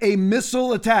 conducted a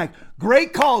missile attack.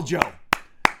 Great call, Joe.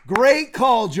 Great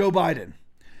call, Joe Biden.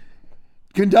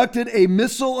 Conducted a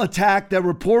missile attack that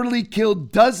reportedly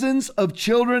killed dozens of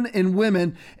children and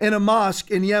women in a mosque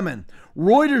in Yemen.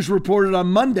 Reuters reported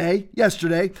on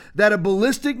yesterday, that a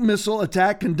ballistic missile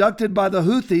attack conducted by the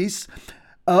Houthis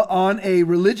on a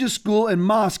religious school and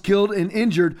mosque killed and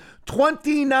injured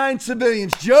 29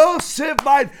 civilians. Joseph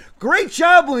Biden. Great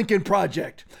job, Lincoln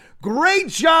Project. Great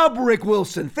job, Rick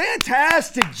Wilson.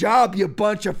 Fantastic job, you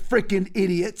bunch of freaking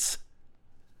idiots.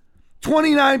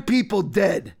 29 people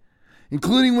dead,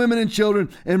 including women and children,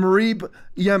 in Marib,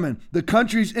 Yemen. The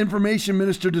country's information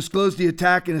minister disclosed the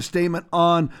attack in a statement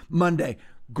on Monday.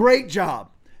 Great job.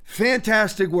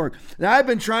 Fantastic work. Now, I've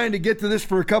been trying to get to this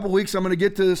for a couple weeks. I'm going to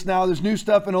get to this now. There's new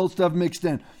stuff and old stuff mixed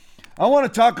in. I want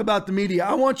to talk about the media.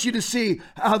 I want you to see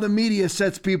how the media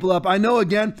sets people up. I know,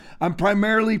 again, I'm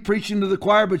primarily preaching to the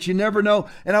choir, but you never know.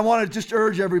 And I want to just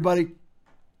urge everybody,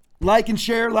 like and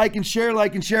share, like and share,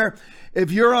 like and share. If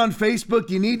you're on Facebook,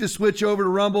 you need to switch over to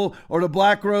Rumble or to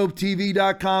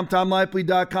blackrobetv.com,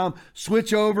 tomlifely.com.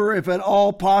 Switch over, if at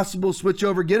all possible, switch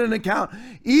over, get an account.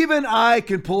 Even I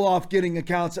can pull off getting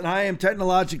accounts, and I am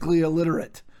technologically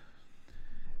illiterate.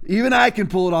 Even I can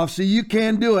pull it off, so you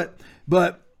can do it.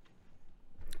 But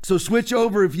so switch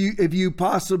over if you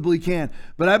possibly can.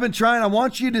 But I've been trying. I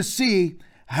want you to see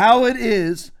how it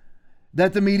is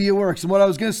that the media works. And what I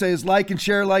was going to say is like and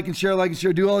share, like and share, like and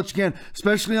share. Do all that you can,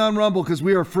 especially on Rumble, because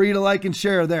we are free to like and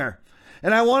share there.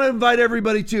 And I want to invite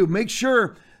everybody to make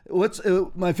sure, what's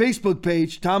my Facebook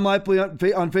page, Tom Lively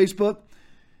on Facebook.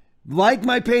 Like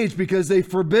my page, because they've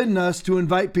forbidden us to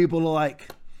invite people to like.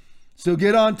 So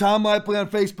get on Tom Lively on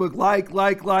Facebook.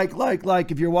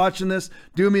 Like. If you're watching this,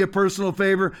 do me a personal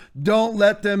favor. Don't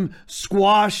let them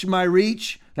squash my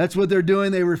reach. That's what they're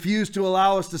doing. They refuse to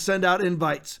allow us to send out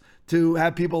invites to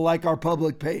have people like our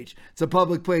public page. It's a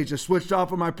public page. I switched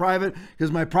off of my private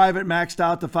because my private maxed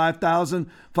out to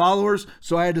 5,000 followers.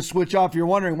 So I had to switch off. You're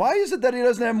wondering, why is it that he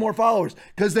doesn't have more followers?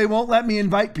 Because they won't let me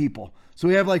invite people. So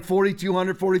we have like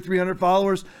 4,200, 4,300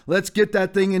 followers. Let's get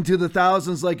that thing into the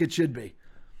thousands like it should be.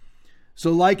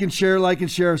 So like and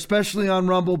share, especially on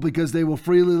Rumble, because they will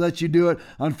freely let you do it.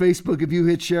 On Facebook, if you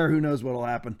hit share, who knows what will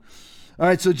happen. All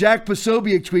right, so Jack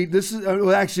Posobiec tweet. This is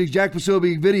actually Jack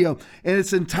Posobiec video, and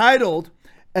it's entitled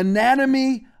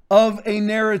Anatomy of a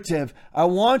Narrative. I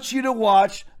want you to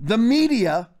watch the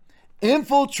media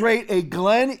infiltrate a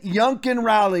Glenn Youngkin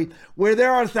rally where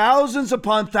there are thousands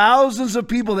upon thousands of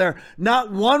people there.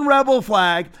 Not one rebel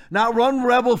flag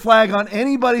on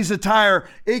anybody's attire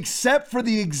except for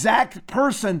the exact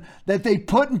person that they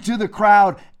put into the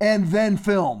crowd and then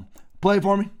film. Play it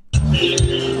for me.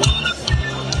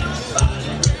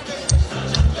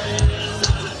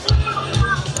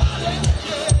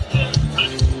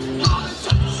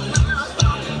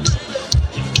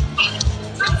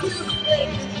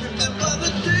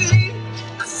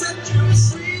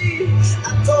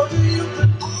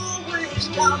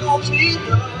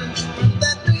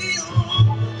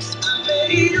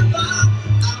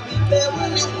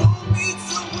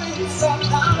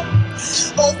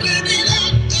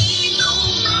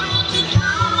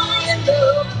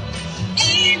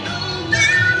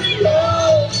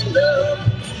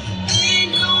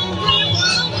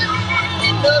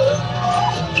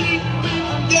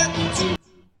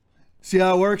 See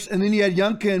how it works? And then you had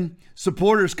Youngkin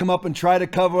supporters come up and try to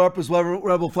cover up his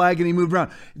rebel flag, and he moved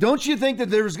around. Don't you think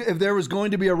that if there was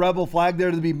going to be a rebel flag there,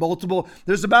 to be multiple?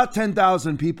 There's about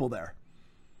 10,000 people there.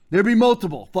 There'd be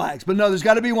multiple flags, but no, there's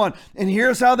got to be one. And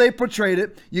here's how they portrayed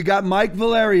it. You got Mike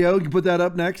Valerio. You can put that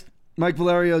up next. Mike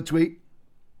Valerio tweet.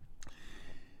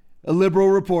 A liberal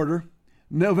reporter.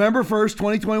 November 1st,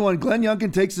 2021, Glenn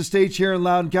Youngkin takes the stage here in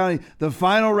Loudoun County, the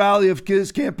final rally of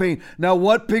his campaign. Now,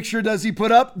 what picture does he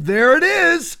put up? There it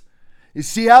is. You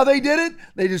see how they did it?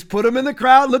 They just put him in the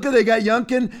crowd. Look, they got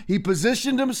Youngkin. He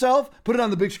positioned himself. Put it on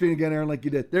the big screen again, Aaron, like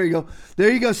you did. There you go.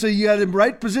 There you go. So you got him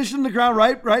right positioned in the crowd,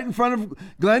 right in front of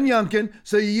Glenn Youngkin.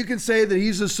 So you can say that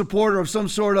he's a supporter of some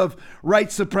sort of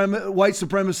white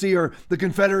supremacy or the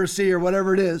Confederacy or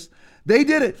whatever it is. They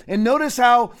did it. And notice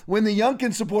how when the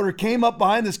Youngkin supporter came up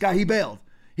behind this guy, he bailed.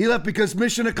 He left because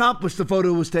mission accomplished. The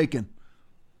photo was taken.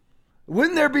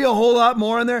 Wouldn't there be a whole lot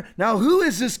more in there? Now, who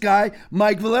is this guy,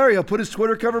 Mike Valerio? Put his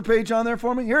Twitter cover page on there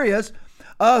for me. Here he is.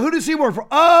 Who does he work for?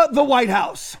 The White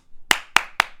House.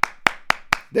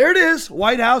 There it is,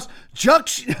 White House.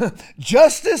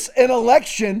 Justice and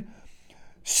Election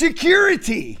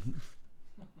Security.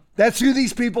 That's who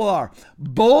these people are.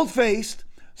 Bold-faced,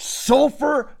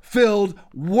 sulfur-filled,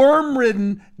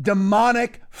 worm-ridden,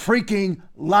 demonic freaking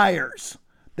liars.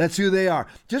 That's who they are.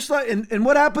 Just like, and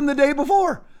what happened the day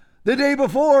before? The day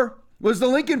before was the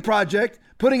Lincoln Project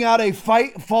putting out a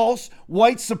fight false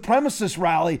white supremacist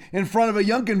rally in front of a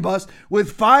Youngkin bus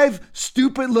with 5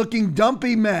 stupid-looking,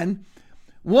 dumpy men,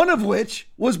 one of which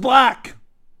was black.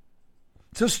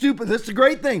 So stupid. That's the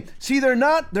great thing. See, they're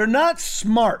not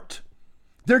smart.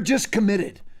 They're just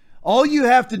committed. All you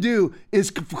have to do is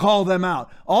call them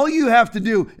out. All you have to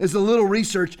do is a little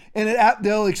research, and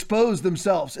they'll expose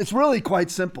themselves. It's really quite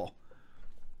simple.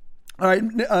 All right,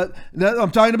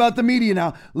 I'm talking about the media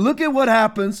now. Look at what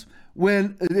happens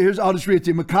when, I'll just read it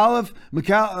to you. McAuliffe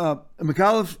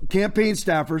campaign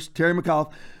staffers, Terry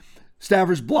McAuliffe,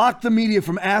 staffers blocked the media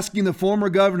from asking the former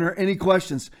governor any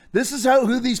questions. This is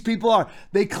who these people are.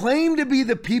 They claim to be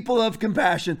the people of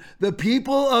compassion, the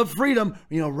people of freedom,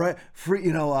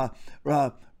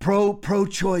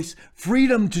 pro-choice,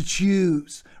 freedom to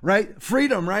choose, right?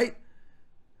 Freedom, right?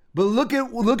 But look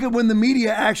at when the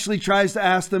media actually tries to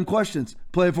ask them questions.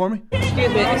 Play it for me. Excuse me.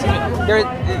 This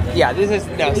is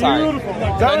sorry.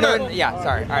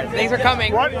 Sorry. All right. Thanks for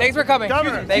coming. Thanks for coming.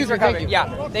 Thanks for coming.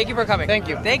 Yeah. Thank you for coming. Thank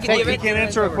you. Thank you. You can't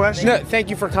answer a question. No. Thank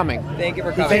you for coming. Thank you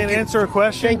for coming. You can't answer a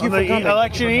question. Thank you for coming.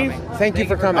 Election eve. Thank you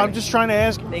for coming. I'm just trying to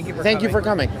ask. Thank you for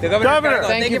coming. Governor.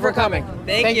 Thank you for coming.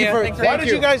 Thank you. Why did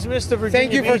you guys miss the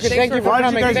Virginia Beach? Thank you for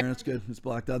coming. That's good. It's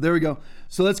blocked out. There we go.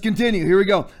 So let's continue. Here we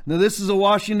go. Now this is a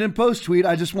Washington Post tweet.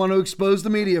 I just want to expose the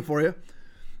media for you.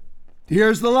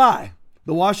 Here's the lie.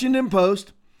 The Washington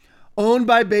Post, owned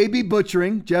by Baby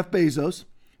Butchering, Jeff Bezos,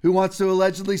 who wants to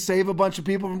allegedly save a bunch of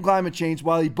people from climate change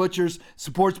while he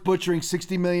supports butchering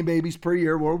 60 million babies per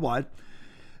year worldwide.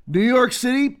 New York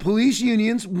City police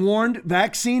unions warned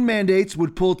vaccine mandates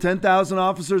would pull 10,000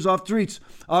 officers off the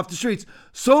streets.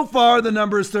 So far, the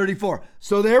number is 34.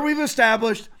 So there we've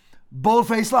established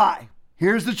bold-faced lie.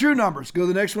 Here's the true numbers. Go to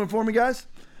the next one for me, guys.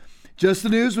 Just the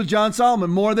news with John Solomon.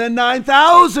 More than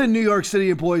 9,000 New York City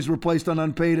employees were placed on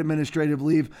unpaid administrative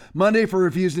leave Monday for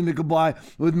refusing to comply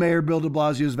with Mayor Bill de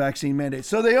Blasio's vaccine mandate.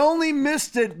 So they only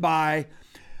missed it by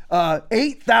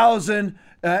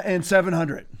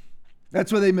 8,700.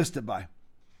 That's what they missed it by.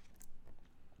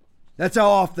 That's how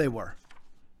off they were.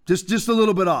 Just a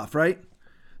little bit off, right?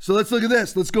 So let's look at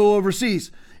this. Let's go overseas.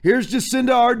 Here's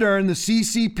Jacinda Ardern, the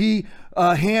CCP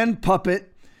hand puppet.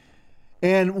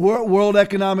 and World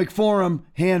Economic Forum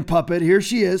hand puppet. Here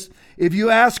she is. If you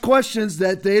ask questions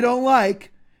that they don't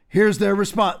like, here's their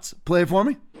response. Play it for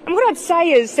me. And what I'd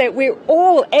say is that we're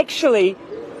all actually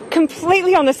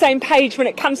completely on the same page when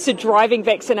it comes to driving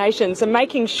vaccinations and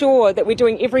making sure that we're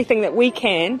doing everything that we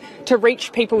can to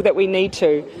reach people that we need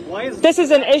to. This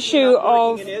is an issue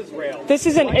of. This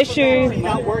is an issue.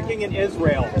 Not working in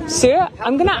Israel, sir.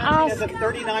 I'm going to ask.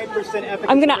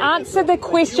 I'm going to answer the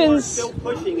questions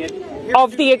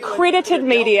of the accredited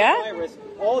media.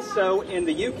 Also in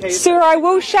the UK. Sir, I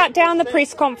will shut down the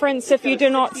press conference if you do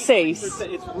not cease.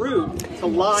 It's rude to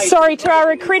lie. Sorry, to our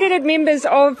accredited members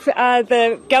of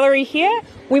the gallery here,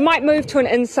 we might move to an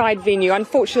inside venue.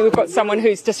 Unfortunately, we've got someone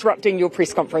who's disrupting your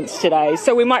press conference today,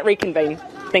 so we might reconvene.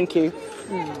 Thank you.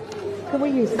 Can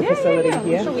we use the facility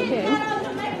here? Sure we can.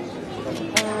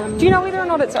 Do you know whether or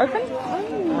not it's open?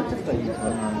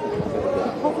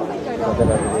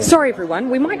 Sorry everyone,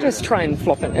 we might just try and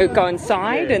flop it, go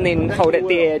inside and then hold it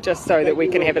there just so that we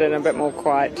can have it in a bit more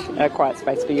quiet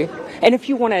space for you. And if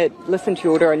you want to listen to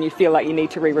your order and you feel like you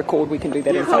need to re-record, we can do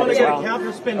that inside as well.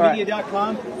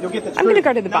 Counterspinmedia.com, you'll get the I'm going to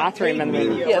go to the bathroom and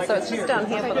then... Yeah, so it's just down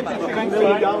here for the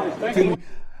bathroom.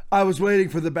 I was waiting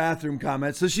for the bathroom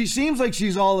comment. So she seems like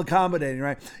she's all accommodating,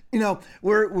 right? You know,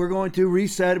 we're going to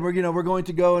reset. We're going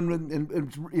to go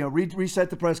and reset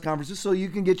the press conferences so you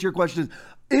can get your questions.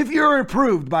 If you're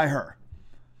approved by her,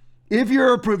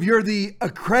 you're the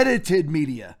accredited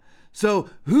media. So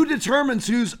who determines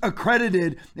who's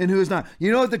accredited and who is not?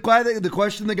 You know what the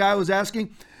question the guy was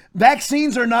asking?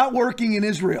 Vaccines are not working in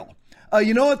Israel.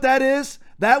 You know what that is?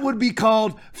 That would be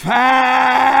called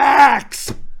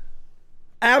facts.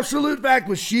 Absolute fact,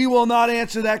 but she will not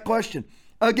answer that question.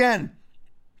 Again,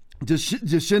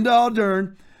 Jacinda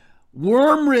Ardern,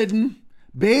 worm-ridden,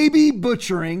 baby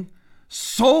butchering,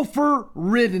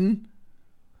 sulfur-ridden,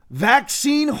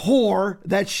 vaccine whore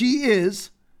that she is.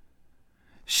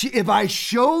 If I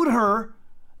showed her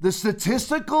the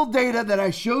statistical data that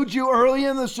I showed you early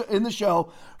in the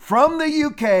show from the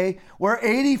UK, where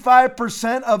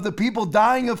 85% of the people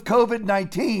dying of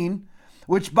COVID-19,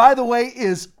 which, by the way,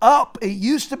 is up. It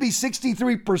used to be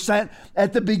 63%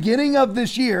 at the beginning of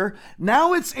this year.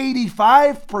 Now it's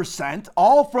 85%,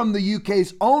 all from the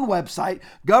UK's own website,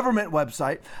 government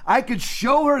website. I could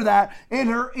show her that, and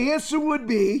her answer would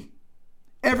be,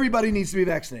 everybody needs to be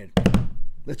vaccinated.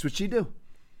 That's what she'd do.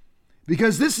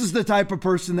 Because this is the type of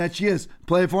person that she is.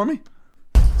 Play it for me.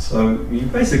 So you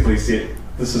basically see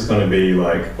this is going to be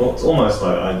like, well, it's almost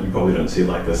like, you probably don't see it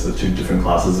like this, the two different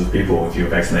classes of people. If you're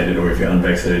vaccinated or if you're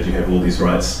unvaccinated, you have all these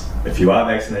rights. If you are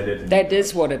vaccinated... That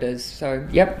is what it is. So,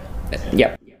 yep.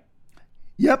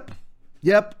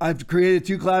 I've created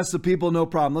two classes of people, no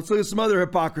problem. Let's look at some other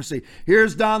hypocrisy.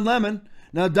 Here's Don Lemon.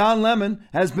 Now, Don Lemon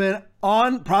has been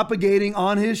propagating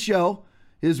on his show,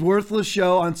 his worthless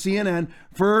show on CNN,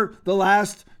 for the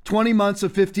last 20 months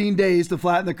of 15 days to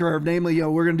flatten the curve. Namely,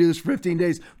 we're going to do this for 15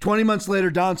 days. 20 months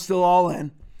later, Don's still all in.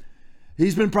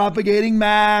 He's been propagating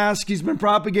masks. He's been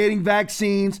propagating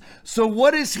vaccines. So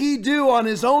what does he do on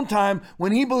his own time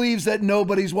when he believes that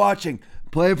nobody's watching?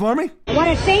 Play it for me. I want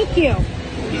to thank you.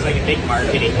 He's like a big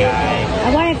marketing guy.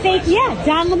 I want to thank,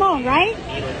 Don Lemon, right?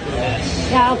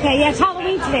 Yeah, okay. Yeah, it's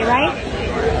Halloween today, right?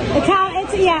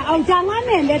 Don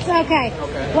Lemon. That's okay.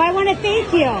 Well, I want to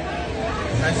thank you.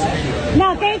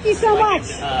 No, thank you so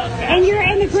much. And you're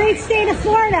in the great state of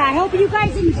Florida. I hope you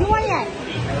guys enjoy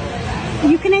it.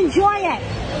 You can enjoy it.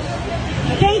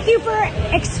 Thank you for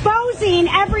exposing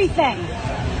everything.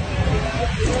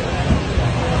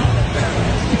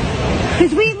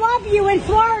 Because we love you in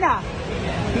Florida.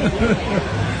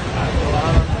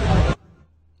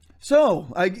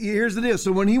 So, here's the deal.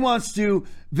 So when he wants to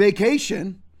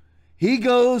vacation, he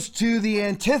goes to the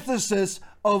antithesis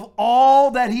of all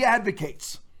that he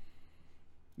advocates.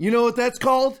 You know what that's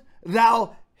called?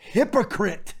 Thou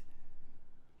hypocrite.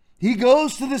 He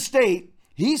goes to the state,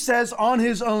 he says on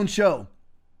his own show,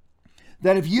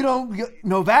 that if you don't,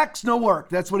 no vax, no work.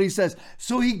 That's what he says.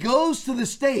 So he goes to the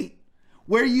state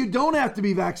where you don't have to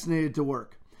be vaccinated to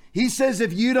work. He says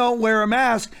if you don't wear a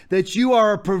mask, that you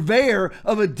are a purveyor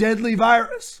of a deadly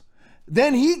virus.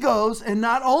 Then he goes and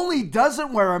not only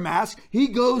doesn't wear a mask, he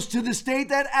goes to the state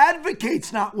that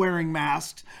advocates not wearing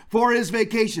masks for his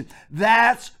vacation.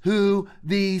 That's who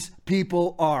these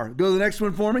people are. Go to the next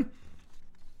one for me.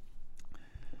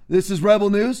 This is Rebel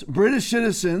News. British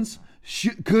citizens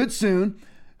could soon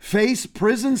face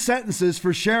prison sentences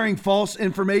for sharing false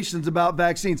information about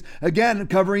vaccines. Again,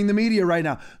 covering the media right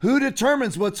now. Who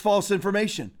determines what's false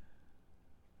information?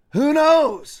 Who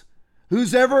knows?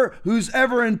 Who's ever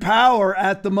in power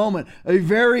at the moment? A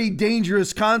very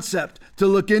dangerous concept to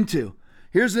look into.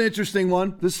 Here's an interesting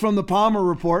one. This is from the Palmer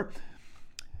Report.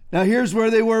 Now, here's where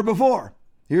they were before.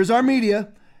 Here's our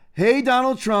media. Hey,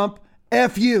 Donald Trump,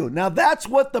 F you. Now, that's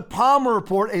what the Palmer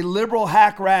Report, a liberal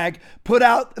hack rag, put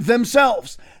out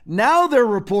themselves. Now their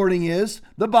reporting is,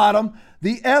 the bottom,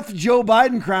 the F Joe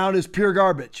Biden crowd is pure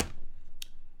garbage.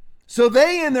 So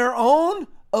they, in their own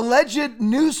alleged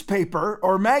newspaper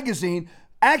or magazine,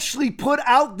 actually put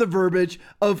out the verbiage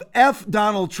of F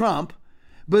Donald Trump,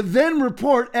 but then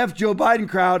report F Joe Biden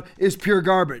crowd is pure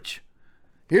garbage.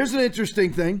 Here's an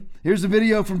interesting thing. Here's a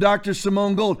video from Dr.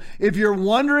 Simone Gold. If you're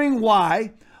wondering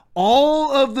why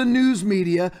all of the news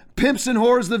media pimps and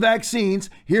whores the vaccines,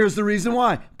 here's the reason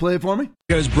why. Play it for me.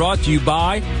 Is brought to you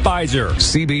by Pfizer.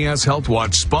 CBS Health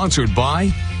Watch sponsored by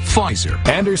Pfizer.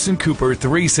 Anderson Cooper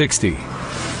 360.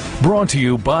 Brought to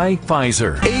you by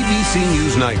Pfizer. ABC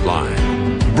News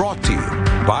Nightline. Brought to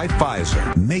you by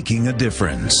Pfizer. Making a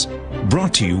difference.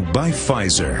 Brought to you by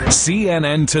Pfizer.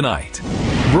 CNN Tonight.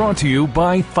 Brought to you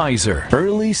by Pfizer.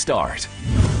 Early Start.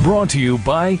 Brought to you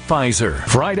by Pfizer.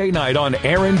 Friday night on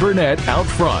Aaron Burnett Out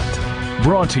Front.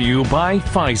 Brought to you by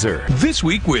Pfizer. This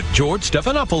Week with George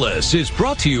Stephanopoulos is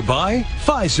brought to you by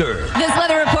Pfizer. This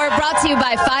weather report brought to you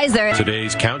by Pfizer.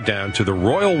 Today's countdown to the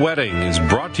royal wedding is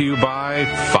brought to you by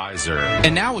Pfizer.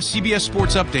 And now a CBS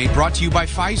Sports Update brought to you by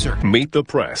Pfizer. Meet the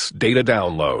Press Data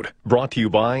Download. Brought to you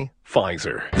by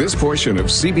Pfizer. This portion of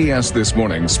CBS This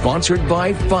Morning sponsored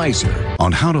by Pfizer.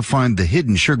 On how to find the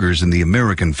hidden sugars in the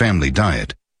American family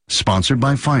diet. Sponsored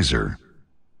by Pfizer.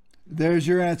 There's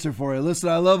your answer for you. Listen,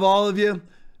 I love all of you.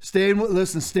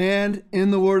 Stand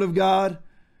in the Word of God.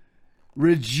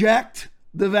 Reject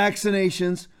the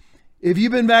vaccinations. If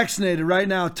you've been vaccinated right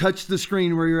now, touch the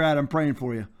screen where you're at. I'm praying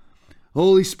for you.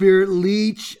 Holy Spirit,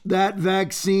 leach that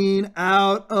vaccine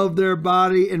out of their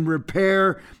body and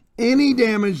repair any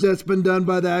damage that's been done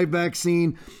by that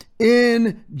vaccine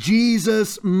in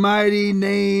Jesus' mighty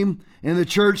name. And the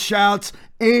church shouts,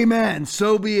 amen.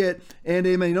 So be it. And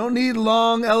amen. You don't need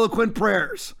long, eloquent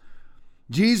prayers.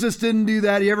 Jesus didn't do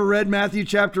that. You ever read Matthew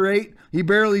chapter 8? He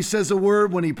barely says a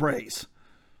word when he prays.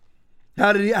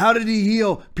 How did he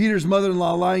heal Peter's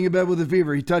mother-in-law lying in bed with a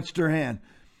fever? He touched her hand.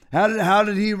 How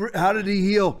did he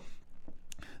heal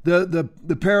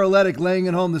the paralytic laying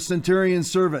at home, the centurion's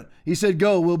servant? He said,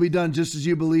 go, will be done just as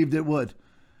you believed it would.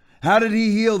 How did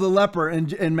he heal the leper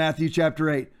in Matthew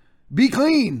chapter 8? Be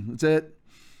clean. That's it.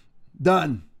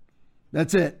 Done.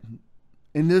 That's it.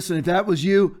 And listen, if that was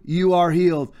you, you are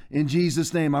healed in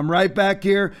Jesus' name. I'm right back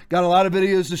here. Got a lot of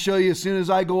videos to show you as soon as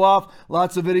I go off.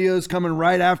 Lots of videos coming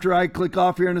right after I click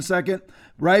off here in a second.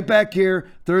 Right back here,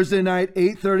 Thursday night,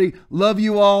 8:30. Love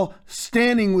you all.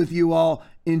 Standing with you all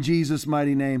in Jesus'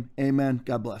 mighty name. Amen.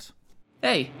 God bless.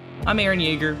 Hey, I'm Aaron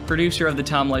Yeager, producer of the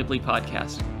Tom Lively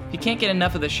Podcast. If you can't get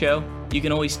enough of the show, you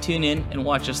can always tune in and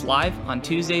watch us live on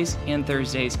Tuesdays and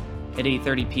Thursdays at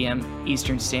 8:30 p.m.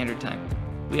 Eastern Standard Time.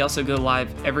 We also go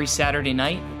live every Saturday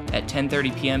night at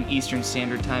 10:30 p.m. Eastern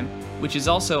Standard Time, which is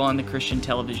also on the Christian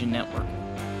Television Network.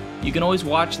 You can always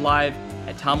watch live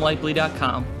at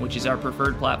tomlively.com, which is our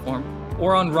preferred platform,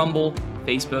 or on Rumble,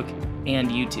 Facebook, and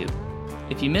YouTube.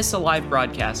 If you miss a live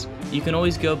broadcast, you can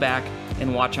always go back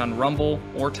and watch on Rumble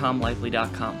or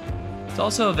tomlively.com. It's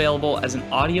also available as an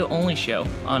audio-only show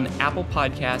on Apple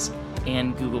Podcasts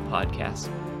and Google Podcasts.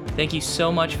 Thank you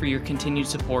so much for your continued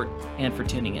support and for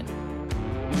tuning in.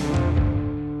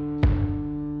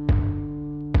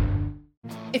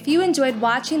 If you enjoyed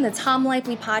watching the Tom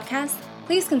Lively Podcast,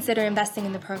 please consider investing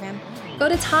in the program. Go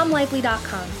to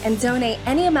tomlively.com and donate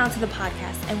any amount to the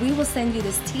podcast, and we will send you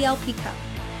this TLP cup.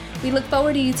 We look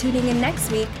forward to you tuning in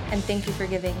next week, and thank you for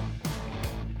giving.